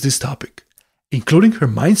she views this topic, including her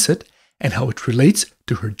mindset and how it relates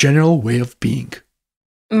to her general way of being.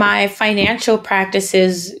 My financial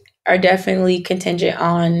practices are definitely contingent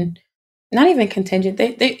on, not even contingent,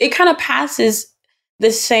 it kind of passes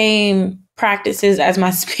the same practices as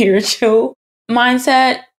my spiritual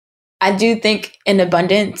mindset. I do think in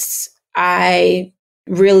abundance, I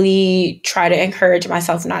really try to encourage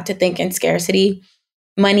myself not to think in scarcity.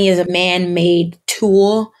 Money is a man-made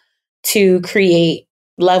tool to create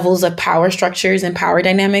levels of power structures and power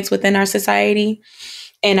dynamics within our society.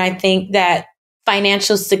 And I think that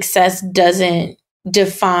financial success doesn't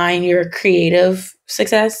define your creative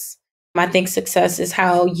success. I think success is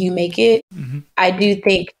how you make it. I do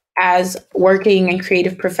think as working and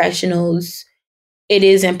creative professionals, it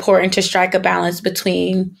is important to strike a balance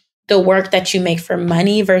between the work that you make for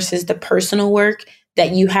money versus the personal work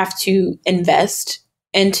that you have to invest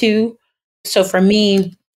into. So for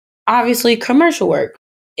me, obviously commercial work,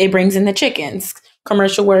 it brings in the chickens.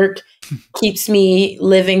 Commercial work keeps me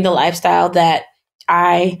living the lifestyle that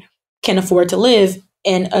I can afford to live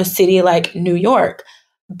in a city like New York.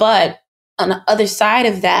 But on the other side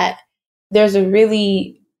of that, there's a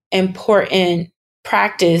really important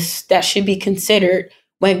practice that should be considered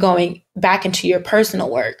when going back into your personal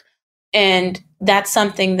work. And that's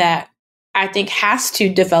something that I think has to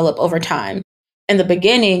develop over time. In the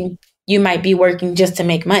beginning, you might be working just to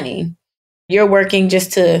make money. You're working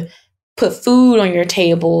just to put food on your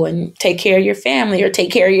table and take care of your family or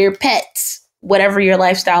take care of your pets, whatever your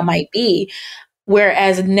lifestyle might be.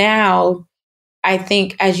 Whereas now, I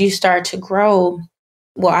think as you start to grow,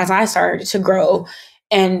 well, as I started to grow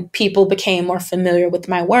and people became more familiar with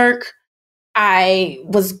my work, I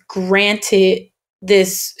was granted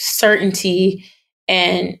this certainty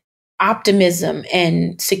and optimism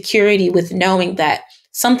and security with knowing that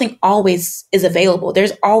something always is available.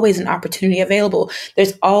 There's always an opportunity available.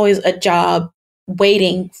 There's always a job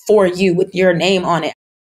waiting for you with your name on it.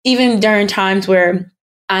 Even during times where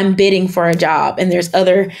I'm bidding for a job and there's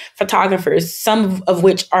other photographers, some of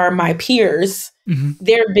which are my peers,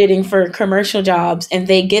 they're bidding for commercial jobs and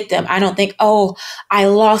they get them. I don't think, oh, I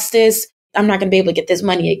lost this. I'm not going to be able to get this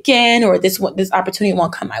money again, or this opportunity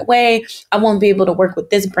won't come my way. I won't be able to work with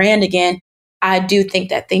this brand again. I do think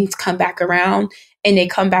that things come back around, and they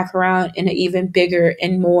come back around in an even bigger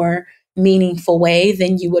and more meaningful way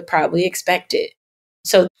than you would probably expect it.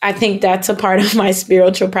 So I think that's a part of my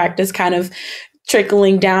spiritual practice, kind of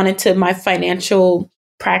trickling down into my financial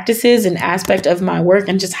practices and aspect of my work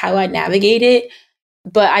and just how I navigate it.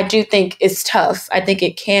 But I do think it's tough. I think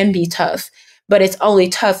it can be tough, but it's only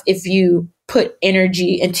tough if you put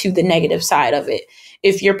energy into the negative side of it.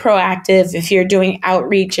 If you're proactive, if you're doing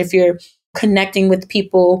outreach, if you're connecting with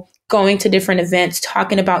people, going to different events,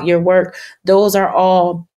 talking about your work, those are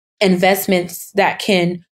all investments that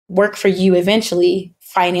can work for you eventually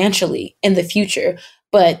financially in the future.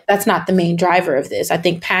 But that's not the main driver of this. I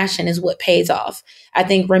think passion is what pays off. I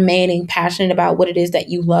think remaining passionate about what it is that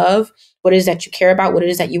you love, what it is that you care about, what it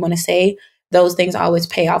is that you want to say, those things always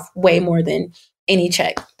pay off way more than any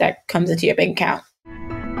check that comes into your bank account.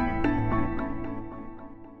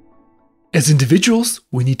 As individuals,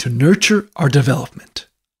 we need to nurture our development.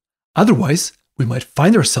 Otherwise, we might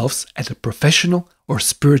find ourselves at a professional or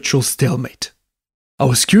spiritual stalemate. I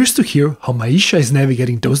was curious to hear how Myesha is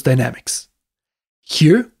navigating those dynamics.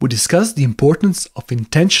 Here, we discuss the importance of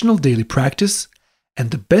intentional daily practice and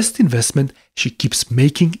the best investment she keeps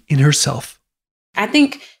making in herself. I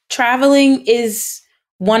think traveling is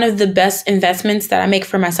one of the best investments that I make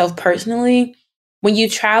for myself personally. When you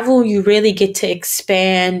travel, you really get to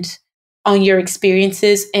expand on your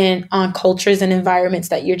experiences and on cultures and environments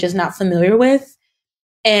that you're just not familiar with.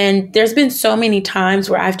 And there's been so many times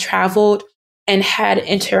where I've traveled and had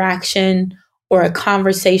interaction or a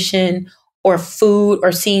conversation or food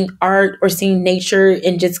or seeing art or seeing nature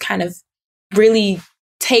and just kind of really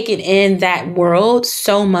taken in that world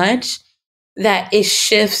so much that it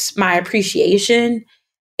shifts my appreciation.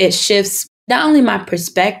 It shifts not only my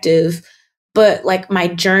perspective, but like my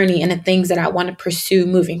journey and the things that I want to pursue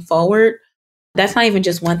moving forward. That's not even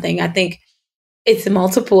just one thing. I think it's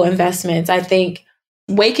multiple investments. I think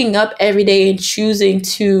waking up every day and choosing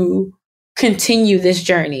to continue this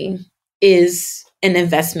journey is an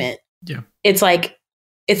investment. Yeah. It's like,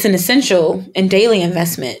 it's an essential and daily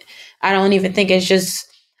investment. I don't even think it's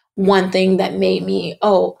just one thing that made me,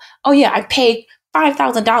 oh yeah, I paid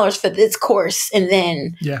 $5,000 for this course. And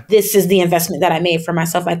then this is the investment that I made for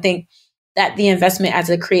myself. I think that the investment as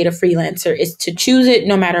a creative freelancer is to choose it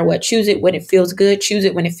no matter what. Choose it when it feels good. Choose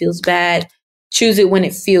it when it feels bad. Choose it when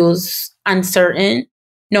it feels uncertain.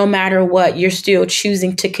 No matter what, you're still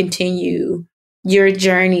choosing to continue your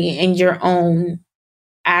journey and your own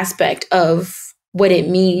aspect of what it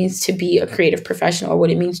means to be a creative professional or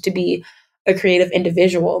what it means to be a creative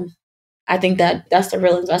individual. I think that that's the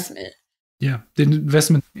real investment. Yeah, the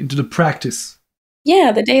investment into the practice.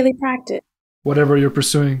 Yeah, the daily practice. Whatever you're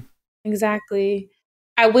pursuing. Exactly.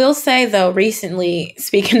 I will say, though, recently,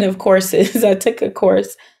 speaking of courses, I took a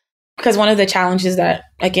course because one of the challenges that,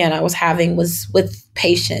 again, I was having was with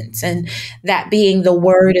patience, and that being the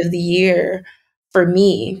word of the year for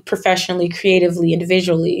me, professionally, creatively,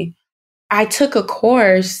 individually. I took a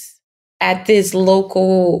course at this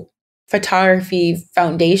local photography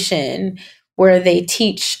foundation where they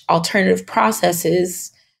teach alternative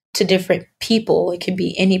processes to different people. It could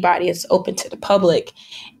be anybody. It's open to the public.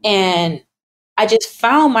 And I just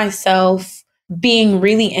found myself being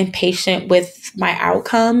really impatient with my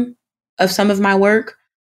outcome of some of my work,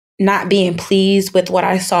 not being pleased with what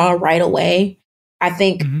I saw right away. I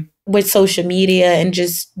think with social media and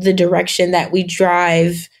just the direction that we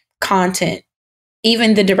drive content,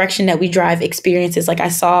 even the direction that we drive experiences. Like I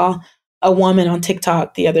saw a woman on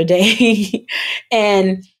TikTok the other day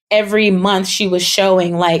and every month she was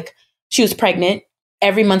showing, like, she was pregnant.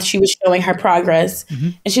 Every month she was showing her progress.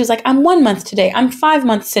 And she was like, I'm 1 month today. I'm 5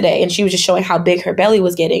 months today. And she was just showing how big her belly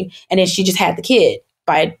was getting. And then she just had the kid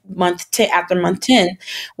by after month 10,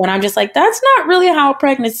 when I'm just like, that's not really how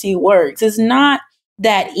pregnancy works. It's not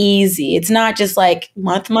that easy. It's not just like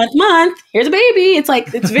month, here's a baby. It's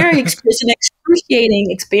like, it's very it's an excruciating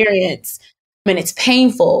experience. And it's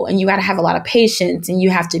painful, and you got to have a lot of patience, and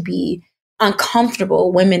you have to be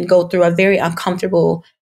uncomfortable. Women go through a very uncomfortable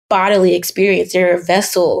bodily experience. They're a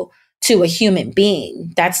vessel to a human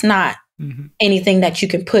being. That's not anything that you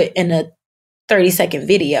can put in a 30-second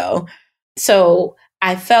video. So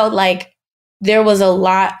I felt like there was a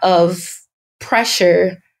lot of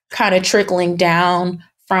pressure kind of trickling down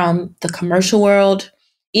from the commercial world,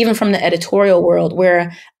 even from the editorial world,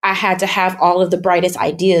 where I had to have all of the brightest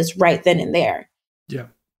ideas right then and there. Yeah.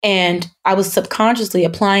 And I was subconsciously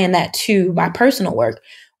applying that to my personal work,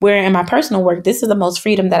 where in my personal work, this is the most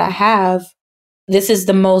freedom that I have. This is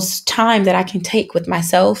the most time that I can take with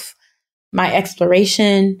myself, my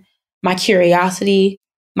exploration, my curiosity,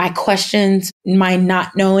 my questions, my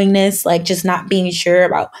not knowingness, like just not being sure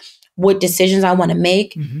about what decisions I want to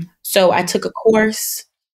make. So I took a course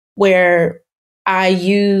where I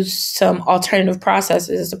used some alternative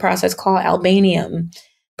processes. It's a process called Albanium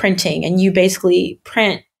printing. And you basically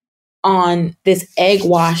print on this egg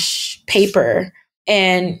wash paper,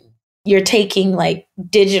 and you're taking like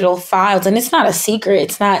digital files. And it's not a secret.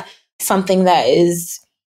 It's not something that is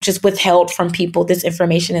just withheld from people. This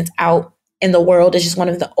information is out in the world. It's just one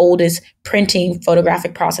of the oldest printing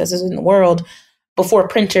photographic processes in the world. Before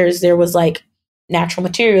printers, there was like natural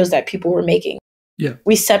materials that people were making. Yeah.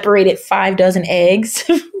 We separated 5 dozen eggs,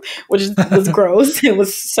 which was gross. It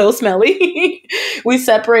was so smelly. We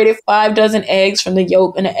separated 5 dozen eggs from the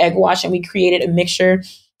yolk in an egg wash, and we created a mixture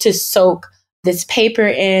to soak this paper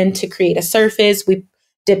in to create a surface. We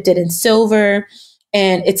dipped it in silver,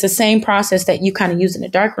 and it's the same process that you kind of use in a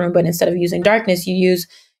darkroom, but instead of using darkness, you use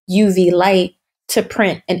UV light to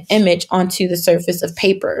print an image onto the surface of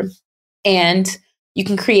paper. And you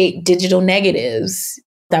can create digital negatives.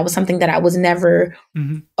 That was something that I was never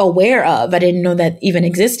aware of. I didn't know that even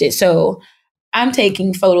existed. So I'm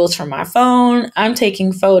taking photos from my phone. I'm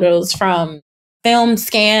taking photos from film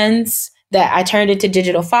scans that I turned into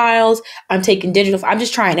digital files. I'm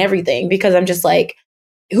just trying everything because I'm just like,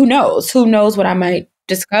 who knows? Who knows what I might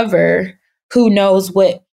discover? Who knows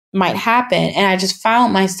what might happen? And I just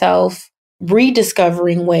found myself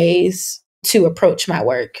rediscovering ways to approach my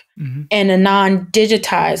work in a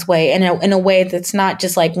non-digitized way, in a way that's not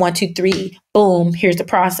just like 1, 2, 3, boom, here's the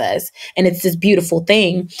process, and it's this beautiful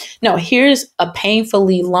thing. No, here's a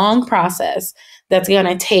painfully long process that's going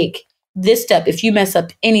to take this step. If you mess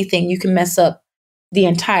up anything, you can mess up the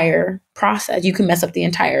entire process. You can mess up the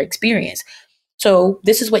entire experience. So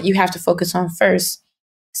this is what you have to focus on first.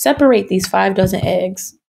 Separate these 5 dozen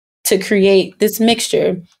eggs to create this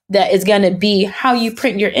mixture that is going to be how you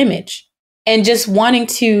print your image. And just wanting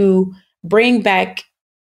to bring back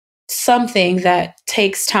something that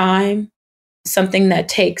takes time, something that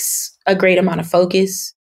takes a great amount of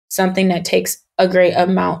focus, something that takes a great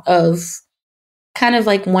amount of kind of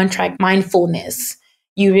like one track mindfulness.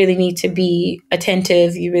 You really need to be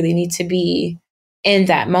attentive. You really need to be in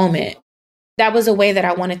that moment. That was a way that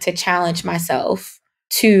I wanted to challenge myself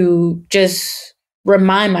to just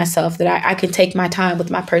remind myself that I can take my time with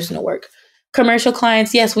my personal work. Commercial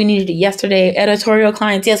clients, yes, we needed it yesterday. Editorial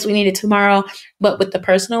clients, yes, we need it tomorrow. But with the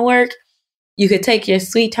personal work, you could take your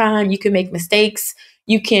sweet time. You can make mistakes.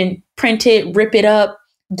 You can print it, rip it up,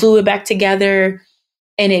 glue it back together,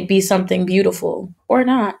 and it be something beautiful or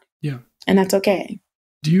not. Yeah. And that's okay.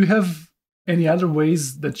 Do you have any other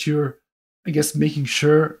ways that you're, I guess, making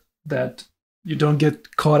sure that you don't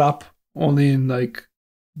get caught up only in like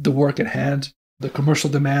the work at hand, the commercial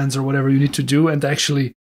demands or whatever you need to do, and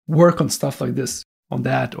actually work on stuff like this, on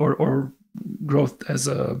that, or growth as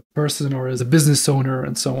a person or as a business owner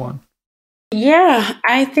and so on? Yeah,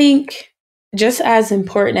 I think just as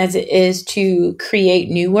important as it is to create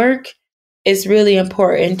new work, it's really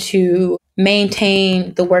important to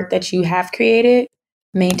maintain the work that you have created,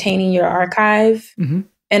 maintaining your archive,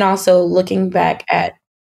 and also looking back at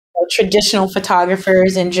traditional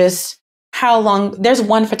photographers and just how long. There's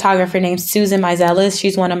one photographer named Susan Meiselas.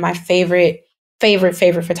 She's one of my favorite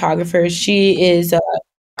photographers. She is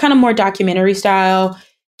kind of more documentary style.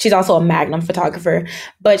 She's also a Magnum photographer,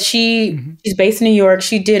 but she's based in New York.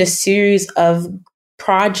 She did a series of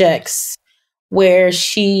projects where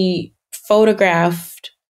she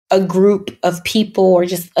photographed a group of people or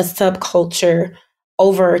just a subculture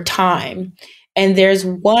over time. And there's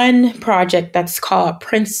one project that's called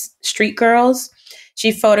Prince Street Girls.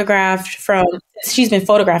 She's been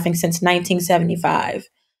photographing since 1975.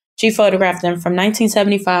 She photographed them from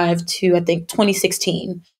 1975 to, I think,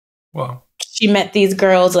 2016. Wow. She met these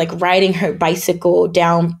girls like riding her bicycle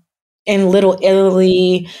down in Little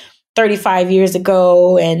Italy 35 years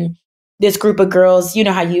ago. And this group of girls, you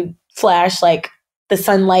know how you flash like the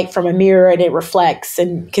sunlight from a mirror and it reflects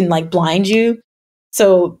and can like blind you.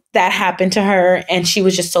 So that happened to her. And she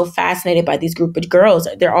was just so fascinated by these group of girls.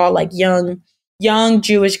 They're all like young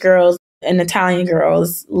Jewish girls and Italian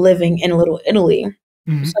girls living in Little Italy.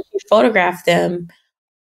 So she photographed them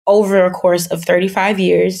over a course of 35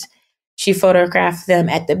 years. She photographed them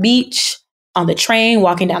at the beach, on the train,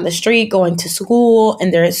 walking down the street, going to school,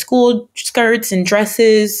 in their school skirts and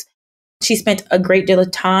dresses. She spent a great deal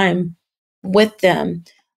of time with them,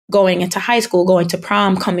 going into high school, going to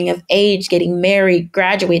prom, coming of age, getting married,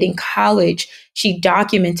 graduating college. She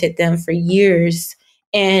documented them for years.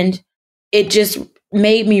 And it just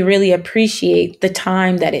made me really appreciate the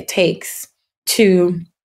time that it takes to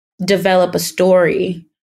develop a story,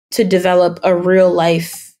 to develop a real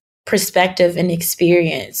life perspective and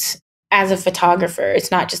experience as a photographer.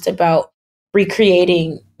 It's not just about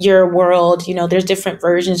recreating your world. You know, there's different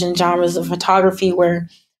versions and genres of photography where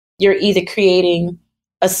you're either creating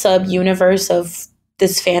a sub-universe of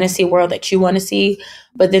this fantasy world that you want to see,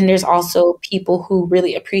 but then there's also people who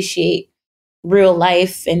really appreciate real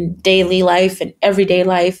life and daily life and everyday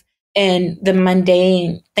life and the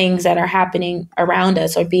mundane things that are happening around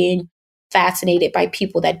us, or being fascinated by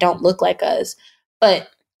people that don't look like us. But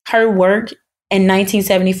her work in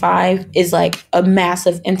 1975 is like a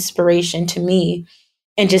massive inspiration to me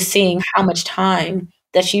and just seeing how much time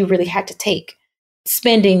that she really had to take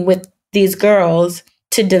spending with these girls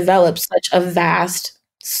to develop such a vast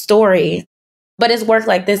story. But it's work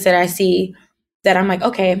like this that I see that I'm like,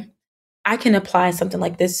 okay, I can apply something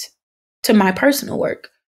like this to my personal work.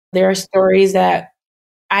 There are stories that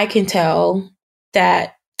I can tell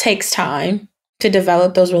that takes time to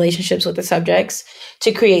develop those relationships with the subjects,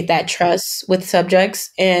 to create that trust with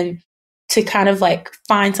subjects, and to kind of like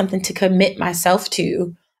find something to commit myself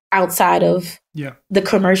to outside of the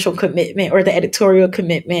commercial commitment or the editorial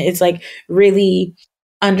commitment. It's like really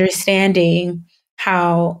understanding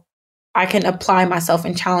how I can apply myself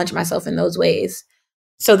and challenge myself in those ways.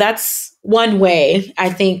 So that's one way I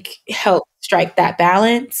think help strike that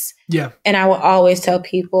balance. Yeah. And I will always tell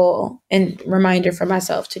people, and reminder for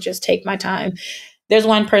myself, to just take my time. There's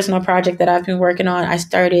one personal project that I've been working on. I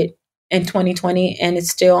started in 2020 and it's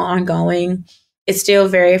still ongoing. It's still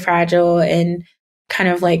very fragile and kind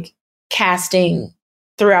of like casting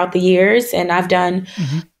throughout the years. And I've done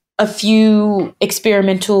a few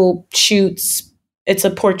experimental shoots. It's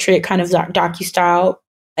a portrait kind of docu-style.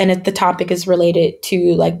 And the topic is related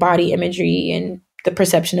to like body imagery and the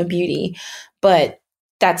perception of beauty. But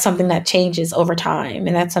that's something that changes over time.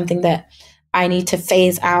 And that's something that I need to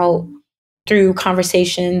phase out through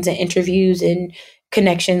conversations and interviews and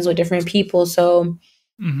connections with different people. So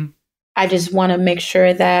I just want to make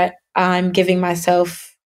sure that I'm giving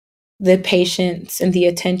myself the patience and the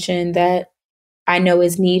attention that I know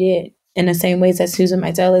is needed, in the same ways that Susan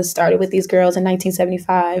Meiselas started with these girls in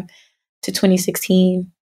 1975 to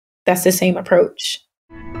 2016. That's the same approach.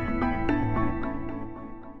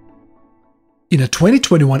 In a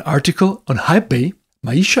 2021 article on Hypebae,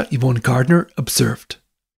 Myesha Evon Gardner observed,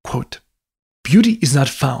 quote, "Beauty is not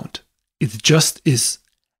found, it just is.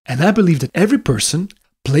 And I believe that every person,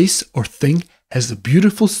 place, or thing has a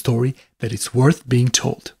beautiful story that is worth being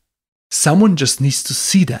told. Someone just needs to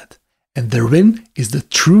see that, and therein is the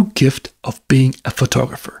true gift of being a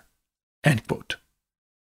photographer." End quote.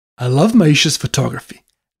 I love Myesha's photography,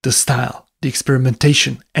 the style, the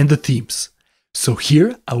experimentation, and the themes. So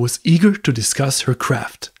here I was eager to discuss her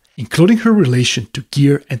craft, including her relation to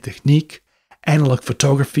gear and technique, analog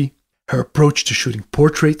photography, her approach to shooting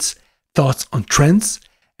portraits, thoughts on trends,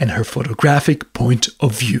 and her photographic point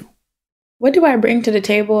of view. What do I bring to the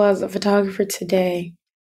table as a photographer today?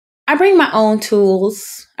 I bring my own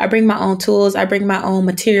tools. I bring my own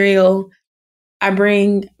material. I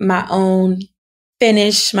bring my own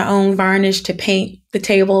finish, my own varnish to paint the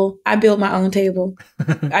table. I build my own table.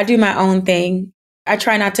 I do my own thing. I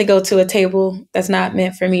try not to go to a table that's not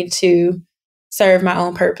meant for me to serve my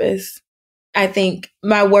own purpose. I think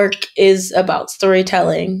my work is about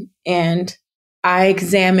storytelling, and I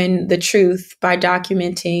examine the truth by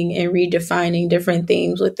documenting and redefining different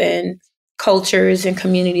themes within cultures and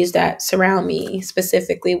communities that surround me,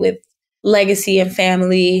 specifically with legacy and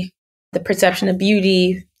family, the perception of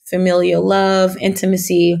beauty, familial love,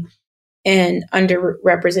 intimacy, and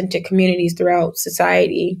underrepresented communities throughout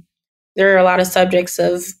society. There are a lot of subjects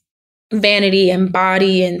of vanity and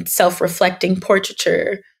body and self-reflecting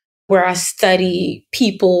portraiture, where I study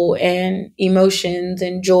people and emotions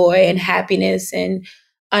and joy and happiness, and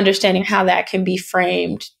understanding how that can be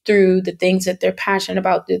framed through the things that they're passionate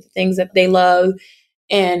about, through the things that they love,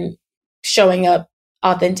 and showing up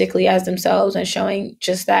authentically as themselves and showing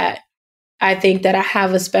just that. I think that I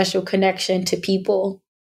have a special connection to people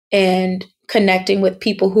and connecting with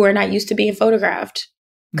people who are not used to being photographed,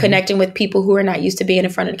 connecting with people who are not used to being in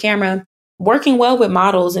front of the camera, working well with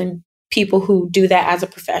models and people who do that as a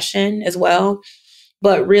profession as well,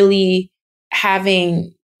 but really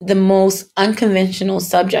having the most unconventional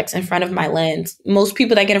subjects in front of my lens. Most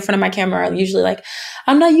people that get in front of my camera are usually like,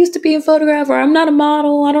 I'm not used to being photographed, or I'm not a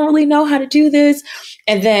model, I don't really know how to do this.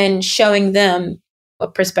 And then showing them a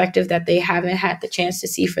perspective that they haven't had the chance to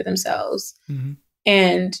see for themselves.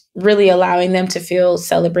 And really allowing them to feel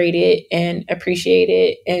celebrated and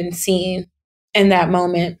appreciated and seen in that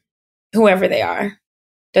moment, whoever they are.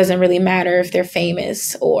 Doesn't really matter if they're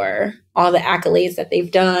famous or all the accolades that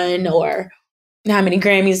they've done or how many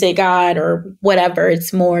Grammys they got or whatever.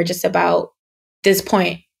 It's more just about this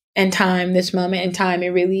point in time, this moment in time,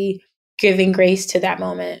 and really giving grace to that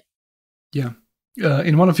moment. Yeah.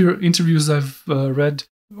 In one of your interviews I've read,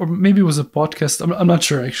 or maybe it was a podcast, I'm not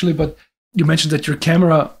sure actually, but you mentioned that your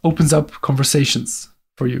camera opens up conversations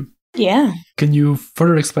for you. Yeah. Can you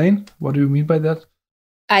further explain? What do you mean by that?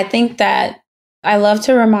 I think that I love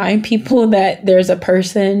to remind people that there's a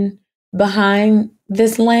person behind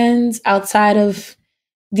this lens outside of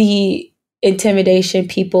the intimidation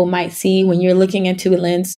people might see when you're looking into a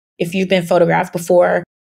lens. If you've been photographed before,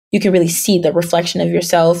 you can really see the reflection of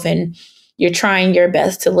yourself, and you're trying your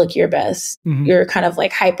best to look your best. You're kind of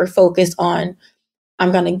like hyper focused on,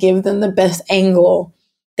 I'm going to give them the best angle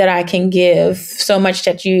that I can give, so much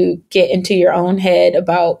that you get into your own head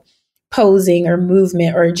about posing or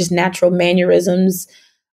movement or just natural mannerisms,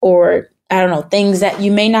 or I don't know, things that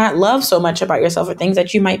you may not love so much about yourself, or things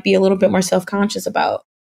that you might be a little bit more self-conscious about.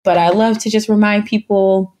 But I love to just remind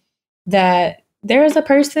people that there is a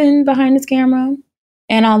person behind this camera.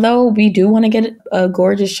 And although we do want to get a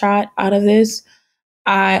gorgeous shot out of this,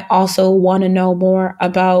 I also want to know more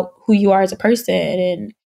about who you are as a person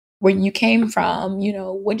and where you came from. You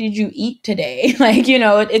know, what did you eat today? Like, you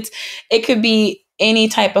know, it could be any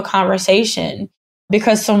type of conversation,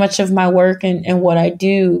 because so much of my work and what I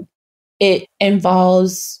do, it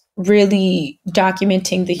involves really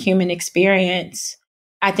documenting the human experience.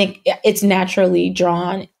 I think it's naturally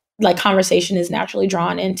drawn, like conversation is naturally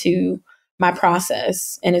drawn into my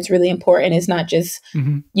process. And it's really important. It's not just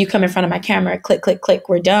you come in front of my camera, click, click, click,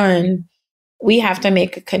 we're done. We have to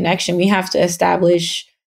make a connection. We have to establish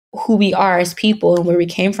who we are as people and where we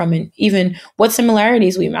came from, and even what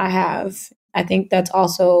similarities we might have. I think that's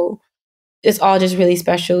also, it's all just really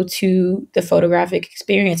special to the photographic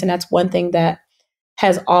experience. And that's one thing that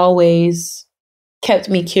has always kept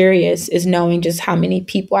me curious, is knowing just how many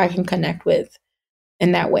people I can connect with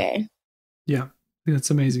in that way. Yeah,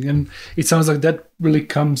 that's amazing. And it sounds like that really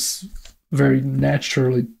comes very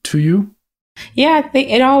naturally to you. Yeah, I think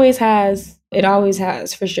it always has. It always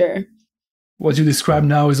has, for sure. What you describe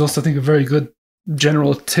now is also, I think, a very good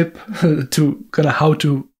general tip to kind of how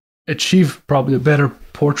to achieve probably a better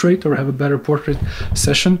portrait or have a better portrait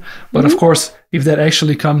session. But of course, if that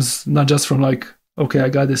actually comes not just from like, okay, I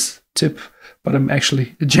got this tip, but I'm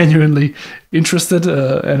actually genuinely interested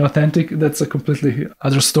and authentic, that's a completely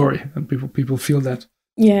other story, and people feel that.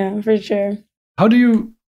 Yeah, for sure. How do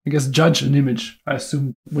you, I guess, judge an image? I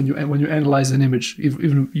assume when you analyze an image,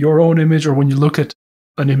 even your own image, or when you look at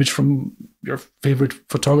an image from your favorite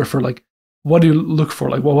photographer, like what do you look for?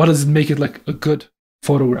 Like, well, what does it make it like a good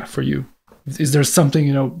photograph for you? Is there something,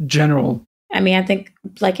 you know, general? I mean, I think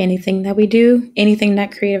like anything that we do, anything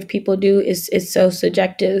that creative people do is so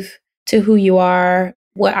subjective to who you are.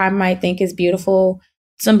 What I might think is beautiful,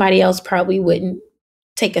 somebody else probably wouldn't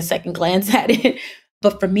take a second glance at it.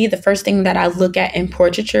 But for me, the first thing that I look at in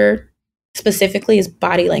portraiture specifically is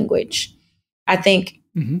body language. I think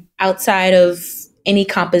outside of any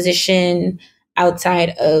composition, outside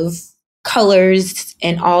of colors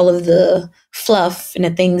and all of the fluff and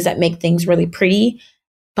the things that make things really pretty,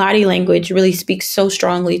 body language really speaks so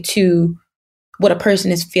strongly to what a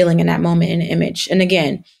person is feeling in that moment in an image. And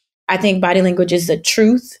again, I think body language is the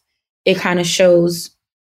truth. It kind of shows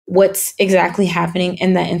what's exactly happening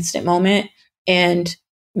in that instant moment, and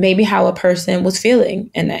maybe how a person was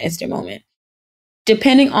feeling in that instant moment.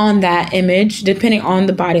 Depending on that image, depending on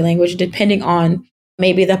the body language, depending on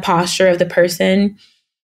maybe the posture of the person,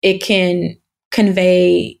 it can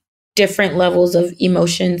convey different levels of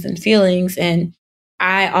emotions and feelings. And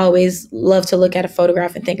I always love to look at a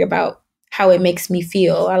photograph and think about how it makes me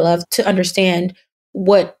feel. I love to understand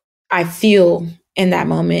what I feel in that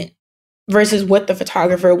moment versus what the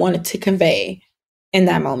photographer wanted to convey in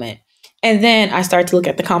that moment. And then I start to look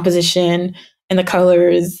at the composition and the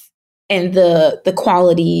colors and the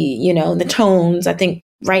quality, you know, and the tones. I think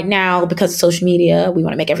right now, because of social media, we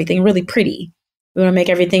want to make everything really pretty. We want to make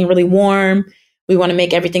everything really warm. We want to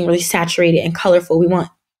make everything really saturated and colorful. We want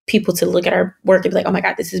people to look at our work and be like, oh my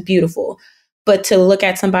God, this is beautiful. But to look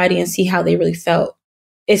at somebody and see how they really felt,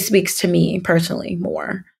 it speaks to me personally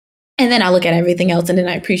more. And then I look at everything else, and then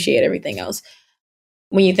I appreciate everything else.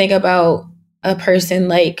 When you think about a person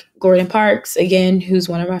like Gordon Parks, again, who's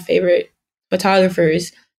one of my favorite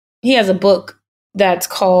photographers, he has a book that's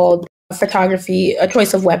called Photography, A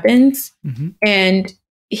Choice of Weapons. And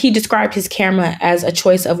he described his camera as a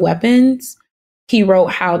choice of weapons. He wrote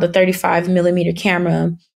how the 35 millimeter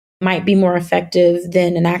camera might be more effective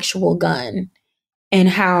than an actual gun, and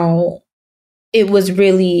how it was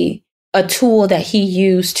really a tool that he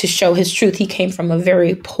used to show his truth. He came from a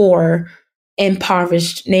very poor,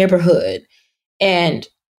 impoverished neighborhood. And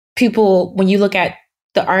people, when you look at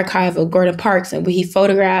the archive of Gordon Parks and what he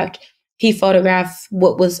photographed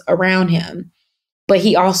what was around him. But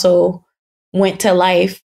he also went to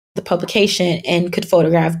Life, the publication, and could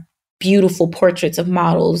photograph beautiful portraits of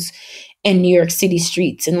models in New York City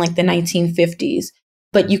streets in like the 1950s.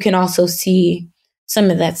 But you can also see some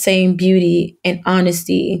of that same beauty and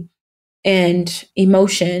honesty and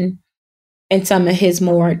emotion in some of his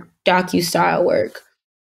more docu-style work.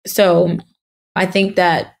 So I think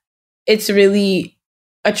that it's really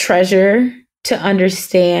a treasure to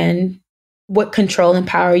understand what control and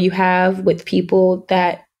power you have with people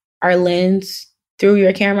that are lensed through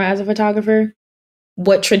your camera as a photographer,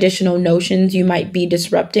 what traditional notions you might be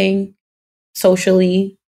disrupting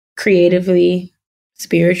socially, creatively,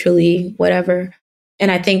 spiritually, whatever.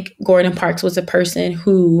 And I think Gordon Parks was a person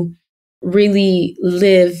who really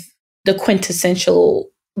lived the quintessential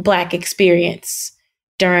Black experience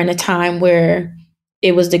during a time where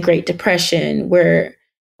it was the Great Depression, where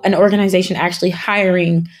an organization actually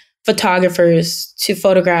hiring photographers to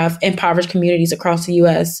photograph impoverished communities across the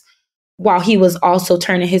US, while he was also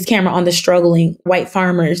turning his camera on the struggling white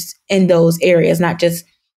farmers in those areas, not just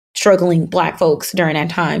struggling Black folks during that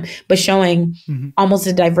time, but showing almost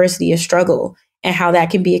a diversity of struggle and how that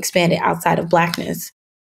can be expanded outside of Blackness.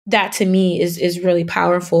 That to me is really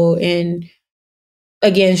powerful, and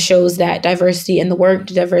again shows that diversity in the work,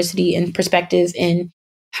 diversity in perspective, and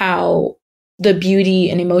how the beauty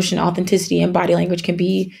and emotion, authenticity, and body language can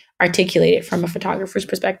be articulated from a photographer's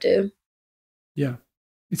perspective. Yeah.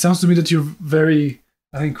 It sounds to me that you're very,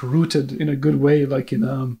 I think, rooted in a good way, like in,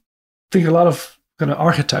 I think a lot of kind of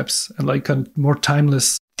archetypes and like kind of more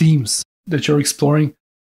timeless themes that you're exploring.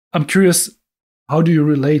 I'm curious, how do you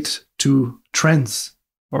relate to trends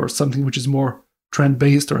or something which is more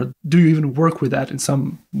trend-based, or do you even work with that in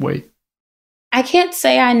some way? I can't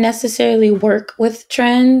say I necessarily work with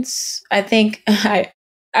trends. I think I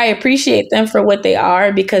appreciate them for what they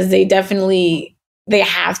are, because they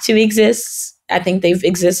have to exist. I think they've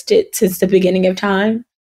existed since the beginning of time,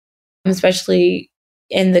 especially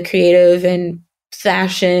in the creative and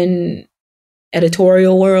fashion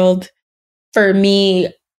editorial world. For me,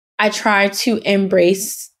 I try to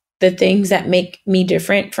embrace the things that make me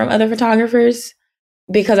different from other photographers,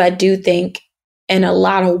 because I do think in a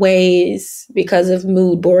lot of ways, because of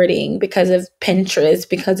mood boarding, because of Pinterest,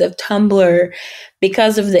 because of Tumblr,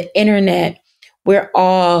 because of the internet, we're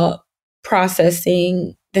all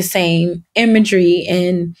processing the same imagery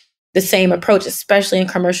and the same approach, especially in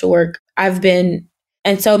commercial work. I've been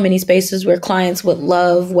in so many spaces where clients would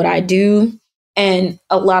love what I do, and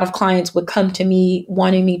a lot of clients would come to me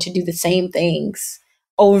wanting me to do the same things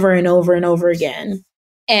over and over and over again.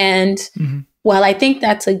 And while I think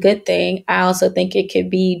that's a good thing, I also think it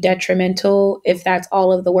could be detrimental if that's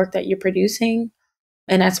all of the work that you're producing.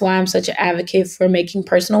 And that's why I'm such an advocate for making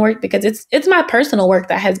personal work, because it's my personal work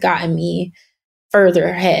that has gotten me further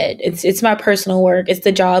ahead. It's my personal work. It's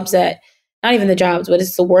the jobs that, not even the jobs, but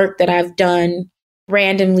it's the work that I've done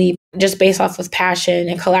randomly just based off of passion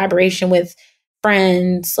and collaboration with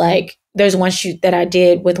friends. Like there's one shoot that I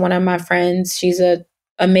did with one of my friends. She's an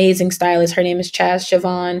amazing stylist. Her name is Myesha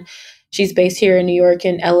Evon. She's based here in New York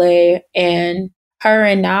and LA. And her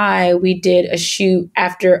and I, we did a shoot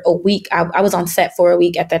after a week. I was on set for a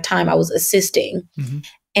week at that time. I was assisting.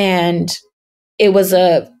 And it was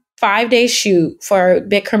a 5-day shoot for a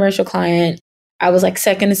big commercial client. I was like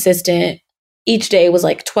second assistant. Each day was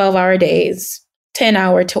like 12-hour days,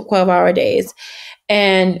 10-hour, 12-hour days.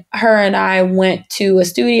 And her and I went to a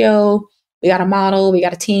studio. We got a model. We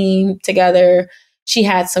got a team together. She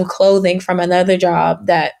had some clothing from another job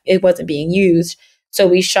that it wasn't being used. So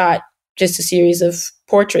we shot just a series of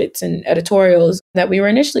portraits and editorials that we were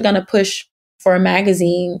initially going to push for a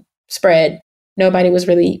magazine spread. Nobody was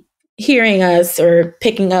really hearing us or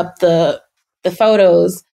picking up the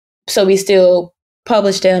photos. So we still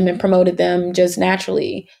published them and promoted them just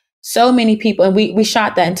naturally. So many people, and we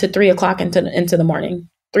shot that into 3 o'clock into the morning.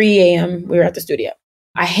 3 a.m. we were at the studio.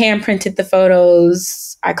 I hand printed the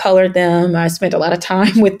photos. I colored them. I spent a lot of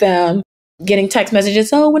time with them, getting text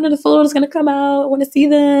messages. Oh, when are the photos going to come out? I want to see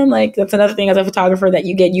them. Like that's another thing as a photographer that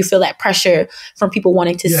you get. You feel that pressure from people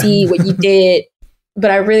wanting to see what you did.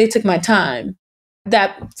 But I really took my time.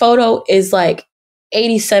 That photo is like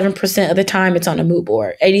 87% of the time it's on a mood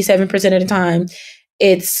board. 87% of the time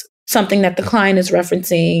it's something that the client is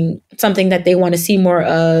referencing, something that they want to see more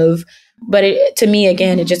of. But to me,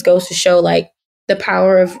 again, it just goes to show like the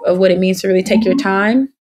power of what it means to really take your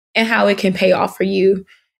time and how it can pay off for you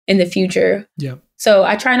in the future. Yeah. So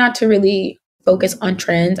I try not to really focus on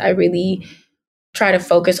trends. I really try to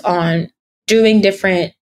focus on doing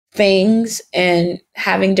different things and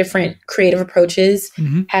having different creative approaches,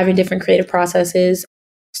 having different creative processes,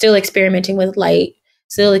 still experimenting with light,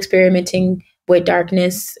 still experimenting with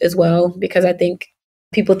darkness as well, because I think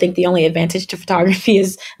people think the only advantage to photography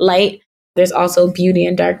is light. There's also beauty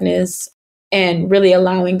in darkness, and really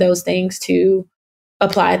allowing those things to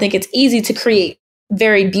apply. I think it's easy to create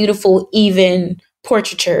very beautiful, even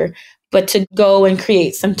portraiture, but to go and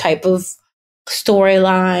create some type of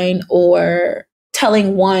storyline or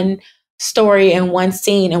telling one story in one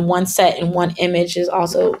scene and one set in one image is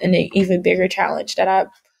also an even bigger challenge that I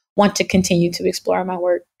want to continue to explore in my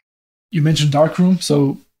work. You mentioned darkroom,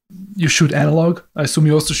 so you shoot analog. I assume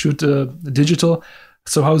you also shoot digital.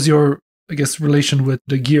 So how's your, I guess, relation with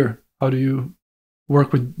the gear? How do you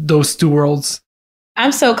work with those two worlds?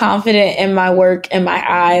 I'm so confident in my work and my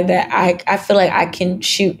eye that I feel like I can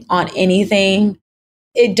shoot on anything.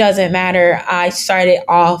 It doesn't matter. I started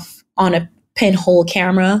off on a pinhole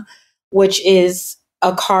camera, which is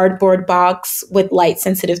a cardboard box with light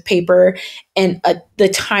sensitive paper and the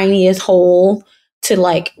tiniest hole to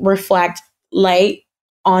like reflect light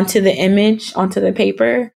onto the image, onto the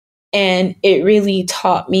paper. And it really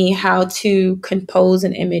taught me how to compose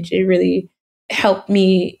an image. It really helped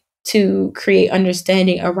me to create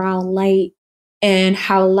understanding around light and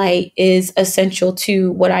how light is essential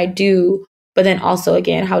to what I do, but then also,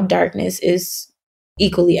 again, how darkness is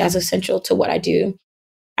equally as essential to what I do.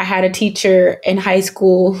 I had a teacher in high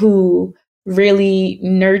school who really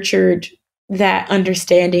nurtured that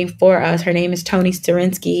understanding for us. Her name is Tony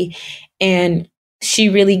Sterinsky, and she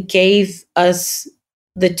really gave us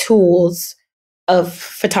the tools of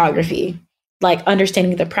photography, like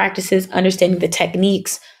understanding the practices, understanding the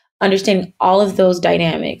techniques, understanding all of those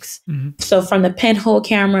dynamics. Mm-hmm. So from the pinhole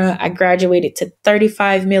camera, I graduated to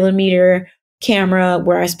 35 millimeter camera,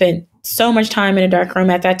 where I spent so much time in a dark room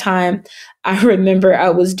at that time. I remember I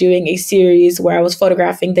was doing a series where I was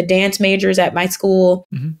photographing the dance majors at my school,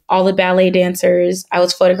 mm-hmm. all the ballet dancers. I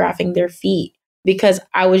was photographing their feet because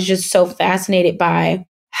I was just so fascinated by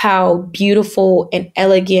how beautiful and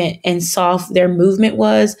elegant and soft their movement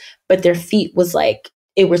was. But their feet was like,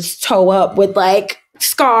 it was toe up with like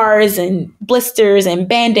scars and blisters and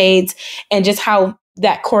band-aids, and just how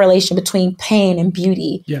that correlation between pain and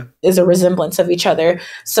beauty is a resemblance of each other.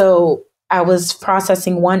 So I was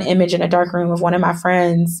processing one image in a dark room of one of my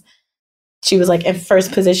friends. She was like in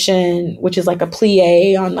first position, which is like a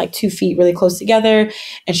plie on like 2 feet really close together.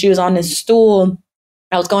 And she was on this stool.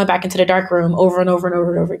 I was going back into the dark room over and over and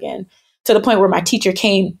over and over again, to the point where my teacher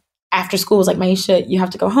came after school, was like, Myesha, you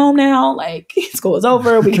have to go home now. Like, school is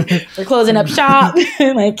over. We're closing up shop.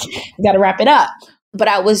 Like, you got to wrap it up. But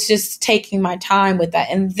I was just taking my time with that.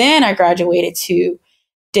 And then I graduated to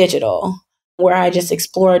digital, where I just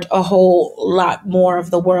explored a whole lot more of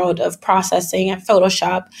the world of processing and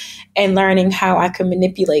Photoshop and learning how I could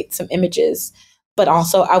manipulate some images. But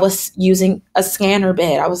also I was using a scanner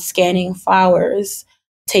bed. I was scanning flowers,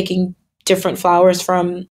 taking different flowers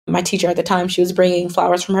from my teacher at the time. She was bringing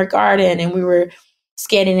flowers from her garden, and we were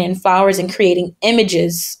scanning in flowers and creating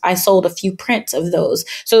images. I sold a few prints of those.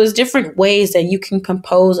 So there's different ways that you can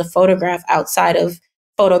compose a photograph outside of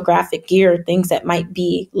photographic gear, things that might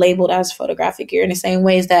be labeled as photographic gear, in the same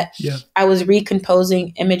ways that I was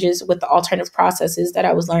recomposing images with the alternative processes that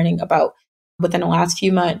I was learning about within the last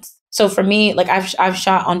few months. So for me, like I've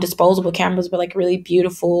shot on disposable cameras with like really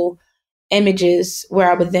beautiful images, where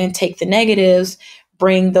I would then take the negatives,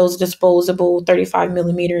 bring those disposable 35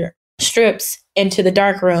 millimeter strips into the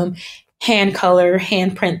darkroom, hand color,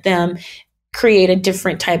 hand print them, create a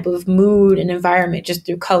different type of mood and environment just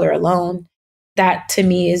through color alone. That to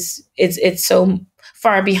me it's so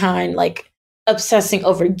far behind like obsessing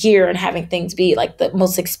over gear and having things be like the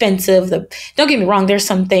most expensive. Don't get me wrong, there's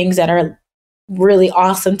some things that are really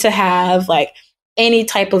awesome to have, like any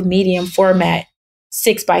type of medium format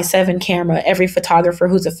 6x7 camera. Every photographer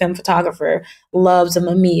who's a film photographer loves a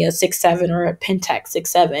Mamiya 6.7 or a Pentax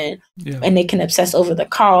 6.7, and they can obsess over the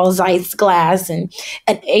Carl Zeiss glass and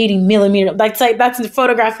an 80 millimeter. That's the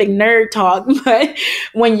photographic nerd talk. But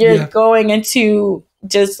when you're going into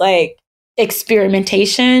just like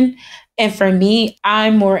experimentation, and for me,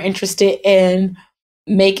 I'm more interested in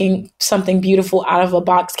making something beautiful out of a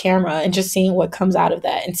box camera and just seeing what comes out of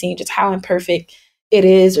that, and seeing just how imperfect it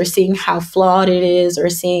is, or seeing how flawed it is, or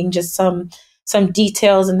seeing just some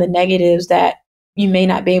details in the negatives that you may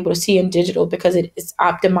not be able to see in digital because it is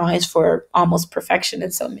optimized for almost perfection in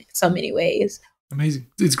so many ways. Amazing.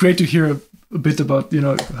 It's great to hear a bit about,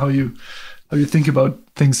 how you think about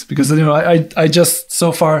things, because, I just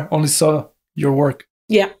so far only saw your work.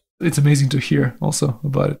 Yeah. It's amazing to hear also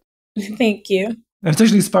about it. Thank you. And it's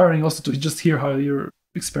actually inspiring also to just hear how you're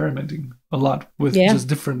experimenting a lot with just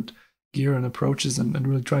different gear and approaches, and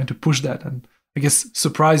really trying to push that, and I guess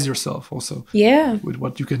surprise yourself also with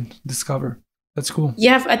what you can discover. That's cool.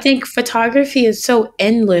 Yeah, I think photography is so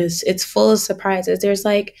endless. It's full of surprises. There's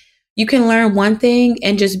like, you can learn one thing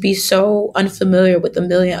and just be so unfamiliar with a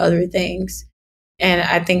million other things. And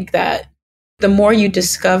I think that the more you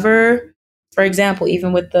discover, for example,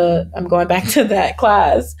 even with I'm going back to that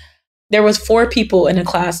class, there was 4 people in a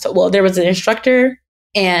class. There was an instructor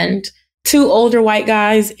and 2 older white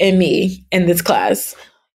guys and me in this class.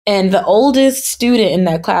 And the oldest student in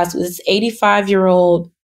that class was this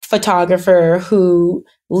 85-year-old photographer who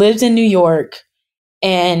lives in New York.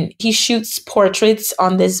 And he shoots portraits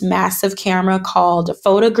on this massive camera called a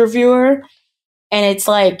photogravure. And it's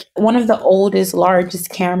like one of the oldest, largest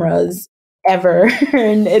cameras ever.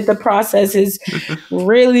 And the process is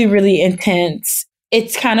really, really intense.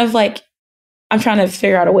 It's kind of like, I'm trying to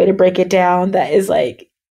figure out a way to break it down that is like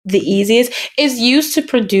the easiest. It's used to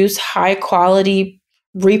produce high quality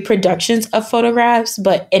reproductions of photographs,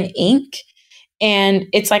 but in ink. And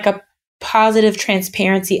it's like a positive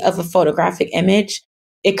transparency of a photographic image.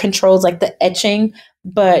 It controls like the etching,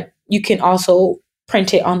 but you can also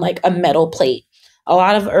print it on like a metal plate. A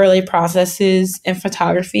lot of early processes in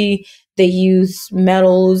photography, they use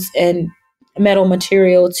metals and metal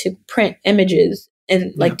material to print images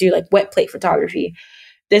and like do like wet plate photography.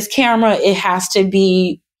 This camera, it has to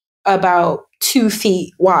be about 2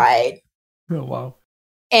 feet wide. Oh, wow.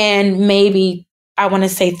 And maybe, I want to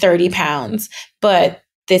say 30 pounds. But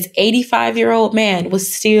this 85-year-old man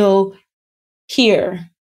was still here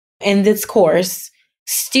in this course,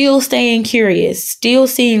 still staying curious, still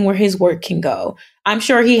seeing where his work can go. I'm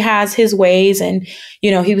sure he has his ways. And,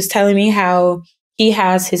 you know, he was telling me how he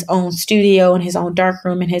has his own studio and his own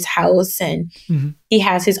darkroom in his house, and he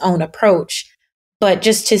has his own approach. But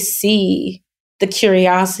just to see the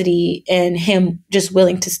curiosity and him just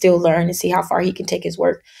willing to still learn and see how far he can take his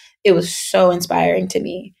work, it was so inspiring to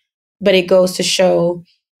me. But it goes to show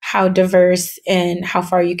how diverse and how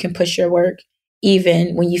far you can push your work,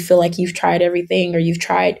 even when you feel like you've tried everything or you've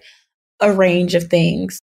tried a range of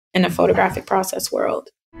things in a photographic process world.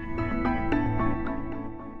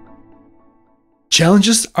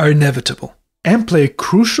 Challenges are inevitable and play a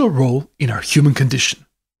crucial role in our human condition.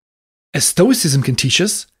 As Stoicism can teach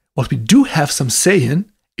us, what we do have some say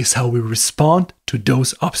in is how we respond to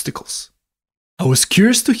those obstacles. I was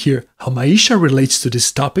curious to hear how Myesha relates to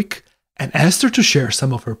this topic and asked her to share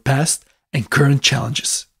some of her past and current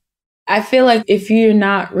challenges. I feel like if you're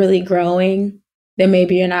not really growing, then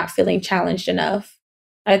maybe you're not feeling challenged enough.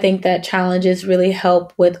 I think that challenges really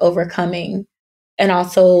help with overcoming and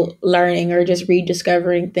also learning or just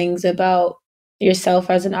rediscovering things about yourself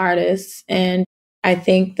as an artist. And I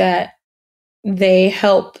think that they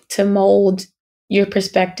help to mold your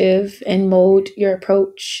perspective and mold your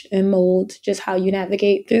approach and mold just how you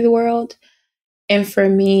navigate through the world. And for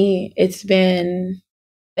me, it's been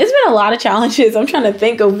a lot of challenges. I'm trying to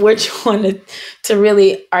think of which one to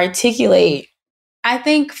really articulate. I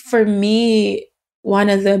think for me, one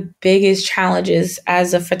of the biggest challenges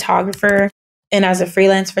as a photographer and as a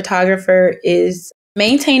freelance photographer is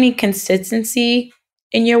maintaining consistency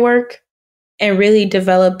in your work and really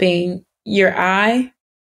developing your eye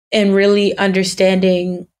and really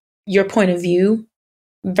understanding your point of view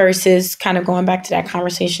versus kind of going back to that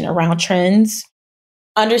conversation around trends,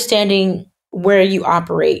 understanding where you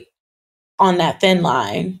operate on that thin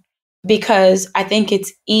line, because I think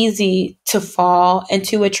it's easy to fall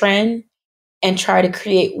into a trend and try to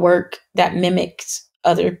create work that mimics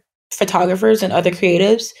other photographers and other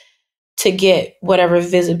creatives to get whatever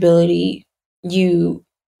visibility you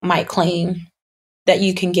might claim that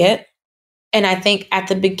you can get. And I think at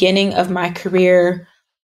the beginning of my career,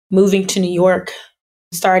 moving to New York,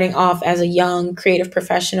 starting off as a young creative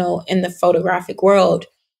professional in the photographic world,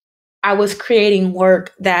 I was creating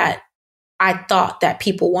work that I thought that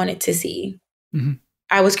people wanted to see.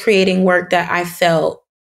 I was creating work that I felt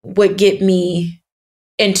would get me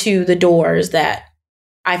into the doors that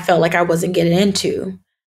I felt like I wasn't getting into.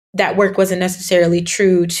 That work wasn't necessarily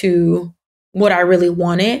true to what I really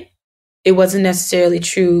wanted. It wasn't necessarily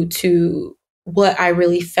true to what I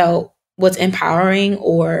really felt was empowering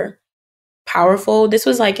or powerful. This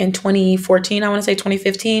was like in 2014, I want to say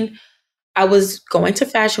 2015. I was going to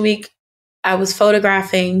Fashion Week. I was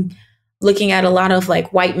photographing, looking at a lot of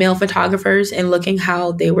like white male photographers and looking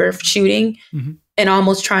how they were shooting and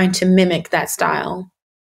almost trying to mimic that style.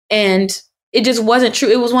 And it just wasn't true.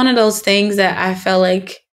 It was one of those things that I felt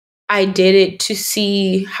like I did it to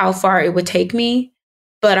see how far it would take me,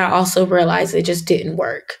 but I also realized it just didn't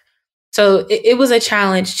work. So it was a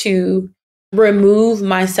challenge to remove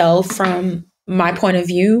myself from my point of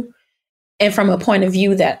view and from a point of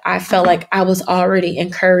view that I felt like I was already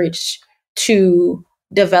encouraged to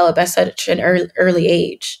develop at such an early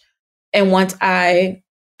age. And once I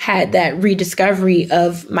had that rediscovery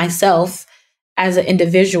of myself as an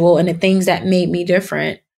individual and the things that made me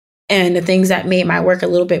different and the things that made my work a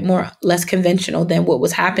little bit less conventional than what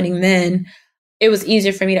was happening then, it was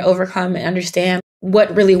easier for me to overcome and understand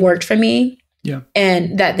what really worked for me. Yeah.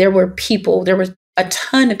 And that there were a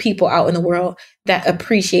ton of people out in the world that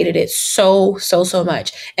appreciated it so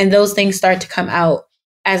much. And those things start to come out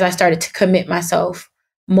as I started to commit myself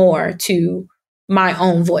more to my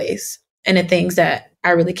own voice and the things that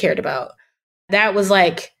I really cared about. That was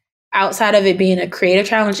like, outside of it being a creative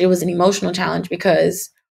challenge, it was an emotional challenge because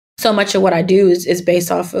so much of what I do is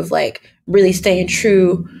based off of like really staying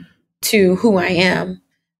true to who I am.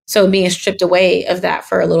 So being stripped away of that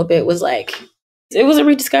for a little bit was like, it was a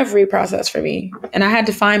rediscovery process for me. And I had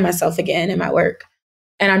to find myself again in my work.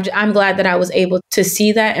 And I'm glad that I was able to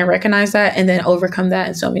see that and recognize that and then overcome that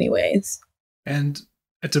in so many ways. And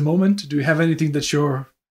at the moment, do you have anything that you're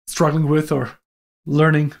struggling with or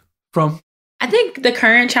learning from? I think the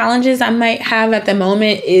current challenges I might have at the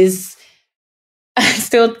moment is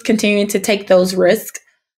still continuing to take those risks.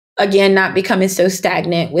 Again, not becoming so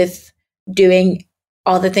stagnant with doing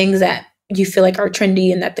all the things that you feel like are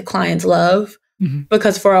trendy and that the clients love. Mm-hmm.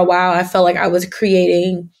 Because for a while, I felt like I was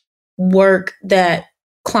creating work that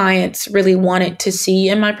clients really wanted to see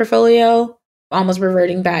in my portfolio, almost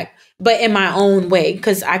reverting back, but in my own way,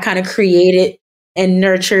 because I kind of created and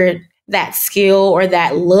nurtured that skill or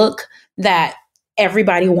that look that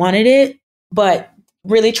everybody wanted it, but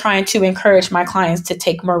really trying to encourage my clients to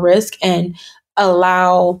take more risk and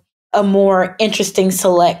allow a more interesting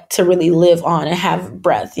select to really live on and have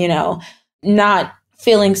breadth, not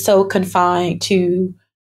feeling so confined to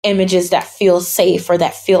images that feel safe or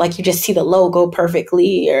that feel like you just see the logo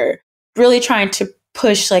perfectly, or really trying to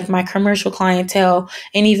push like my commercial clientele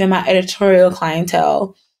and even my editorial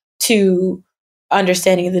clientele to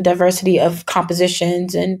understanding the diversity of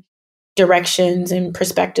compositions and directions and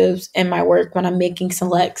perspectives in my work when I'm making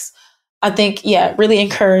selects. I think, really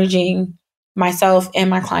encouraging myself and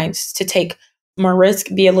my clients to take more risk,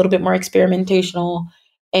 be a little bit more experimentational.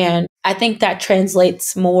 And I think that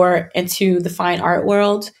translates more into the fine art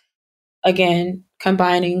world. Again,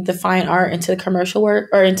 combining the fine art into the commercial work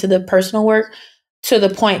or into the personal work to the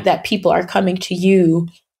point that people are coming to you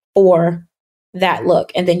for that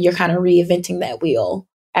look. And then you're kind of reinventing that wheel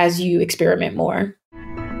as you experiment more.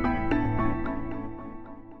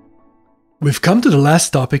 We've come to the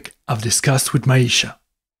last topic I've discussed with Myesha.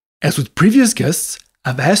 As with previous guests,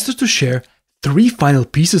 I've asked her to share 3 final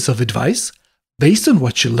pieces of advice based on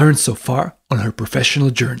what she learned so far on her professional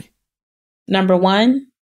journey. Number 1,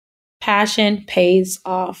 passion pays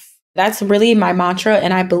off. That's really my mantra,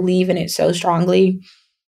 and I believe in it so strongly.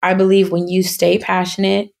 I believe when you stay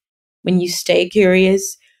passionate, when you stay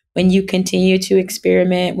curious, when you continue to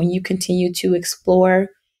experiment, when you continue to explore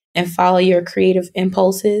and follow your creative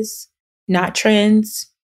impulses, not trends,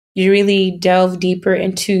 you really delve deeper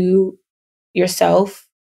into yourself.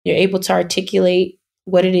 You're able to articulate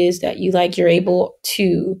what it is that you like. You're able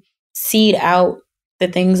to seed out the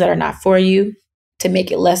things that are not for you to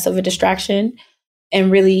make it less of a distraction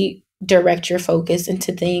and really direct your focus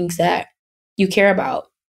into things that you care about.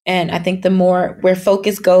 And I think the more where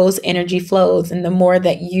focus goes, energy flows. And the more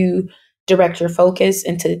that you direct your focus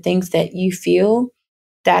into the things that you feel,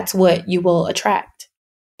 that's what you will attract.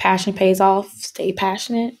 Passion pays off. Stay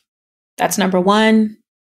passionate. That's number 1.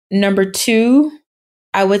 Number 2,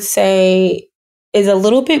 I would say, is a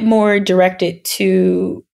little bit more directed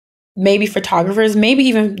to maybe photographers, maybe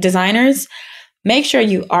even designers. Make sure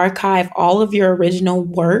you archive all of your original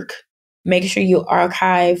work. Make sure you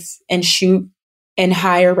archive and shoot in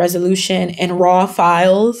higher resolution and raw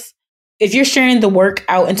files. If you're sharing the work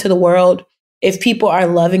out into the world, if people are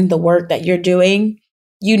loving the work that you're doing,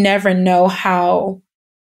 you never know how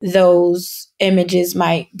those images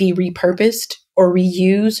might be repurposed or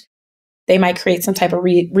reused. They might create some type of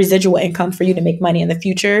residual income for you to make money in the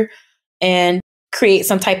future and create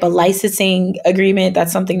some type of licensing agreement.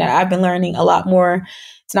 That's something that I've been learning a lot more.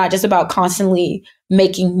 It's not just about constantly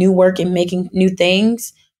making new work and making new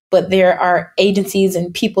things, but there are agencies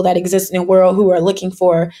and people that exist in the world who are looking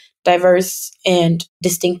for diverse and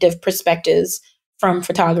distinctive perspectives from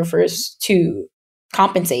photographers to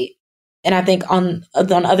compensate. And I think on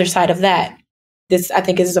the other side of that, this I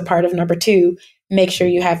think is a part of number 2. Make sure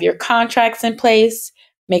you have your contracts in place.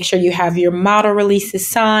 Make sure you have your model releases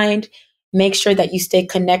signed. Make sure that you stay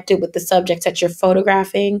connected with the subjects that you're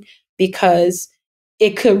photographing, because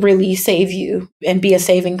it could really save you and be a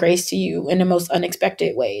saving grace to you in the most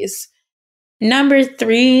unexpected ways. Number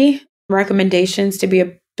 3, recommendations to be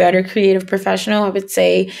a better creative professional. I would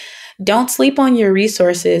say, don't sleep on your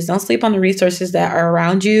resources. Don't sleep on the resources that are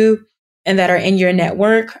around you and that are in your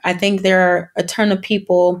network. I think there are a ton of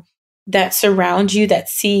people that surround you that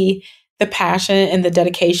see the passion and the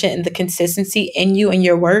dedication and the consistency in you and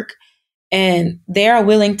your work. And they are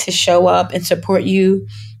willing to show up and support you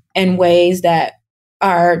in ways that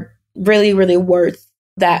are really, really worth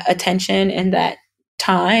that attention and that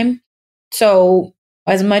time. So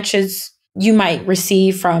as much as you might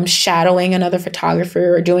receive from shadowing another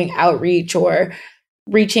photographer or doing outreach or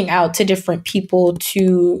reaching out to different people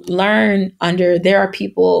to learn under, there are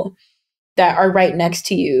people that are right next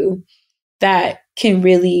to you that can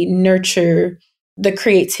really nurture the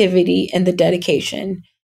creativity and the dedication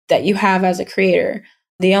that you have as a creator.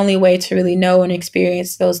 The only way to really know and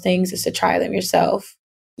experience those things is to try them yourself.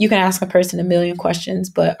 You can ask a person a million questions,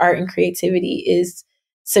 but art and creativity is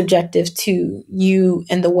subjective to you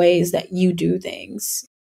and the ways that you do things.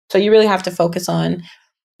 So you really have to focus on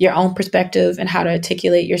your own perspective and how to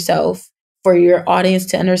articulate yourself for your audience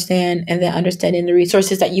to understand, and then understanding the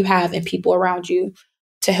resources that you have and people around you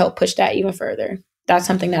to help push that even further. That's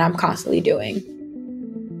something that I'm constantly doing.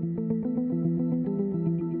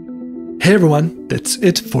 Hey everyone, that's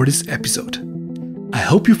it for this episode. I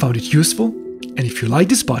hope you found it useful, and if you like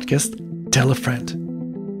this podcast, tell a friend.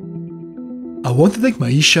 I want to thank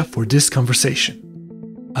Myesha for this conversation.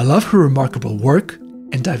 I love her remarkable work,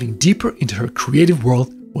 and diving deeper into her creative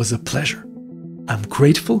world was a pleasure. I'm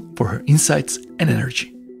grateful for her insights and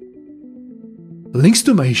energy. Links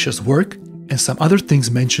to Myesha's work and some other things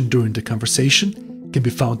mentioned during the conversation can be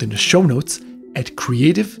found in the show notes at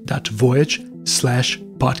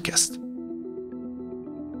creative.voyage/podcast.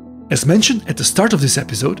 As mentioned at the start of this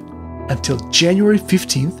episode, until January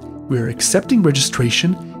 15th, we are accepting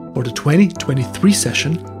registration for the 2023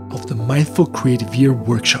 session of the Mindful Creative Year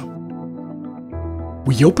workshop.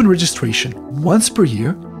 We open registration once per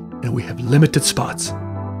year, and we have limited spots.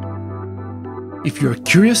 If you are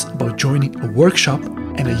curious about joining a workshop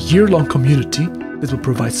and a year-long community that will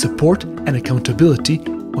provide support and accountability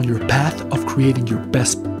on your path of creating your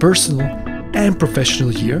best personal and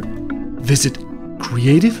professional year, visit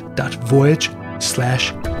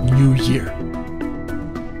creative.voyage/New Year.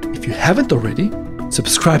 If you haven't already,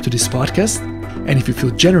 subscribe to this podcast, and if you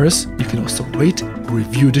feel generous, you can also rate and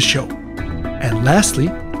review the show. And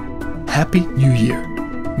lastly, Happy New Year.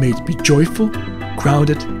 May it be joyful,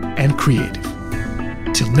 grounded, and creative.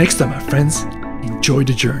 Till next time, my friends, enjoy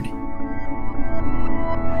the journey.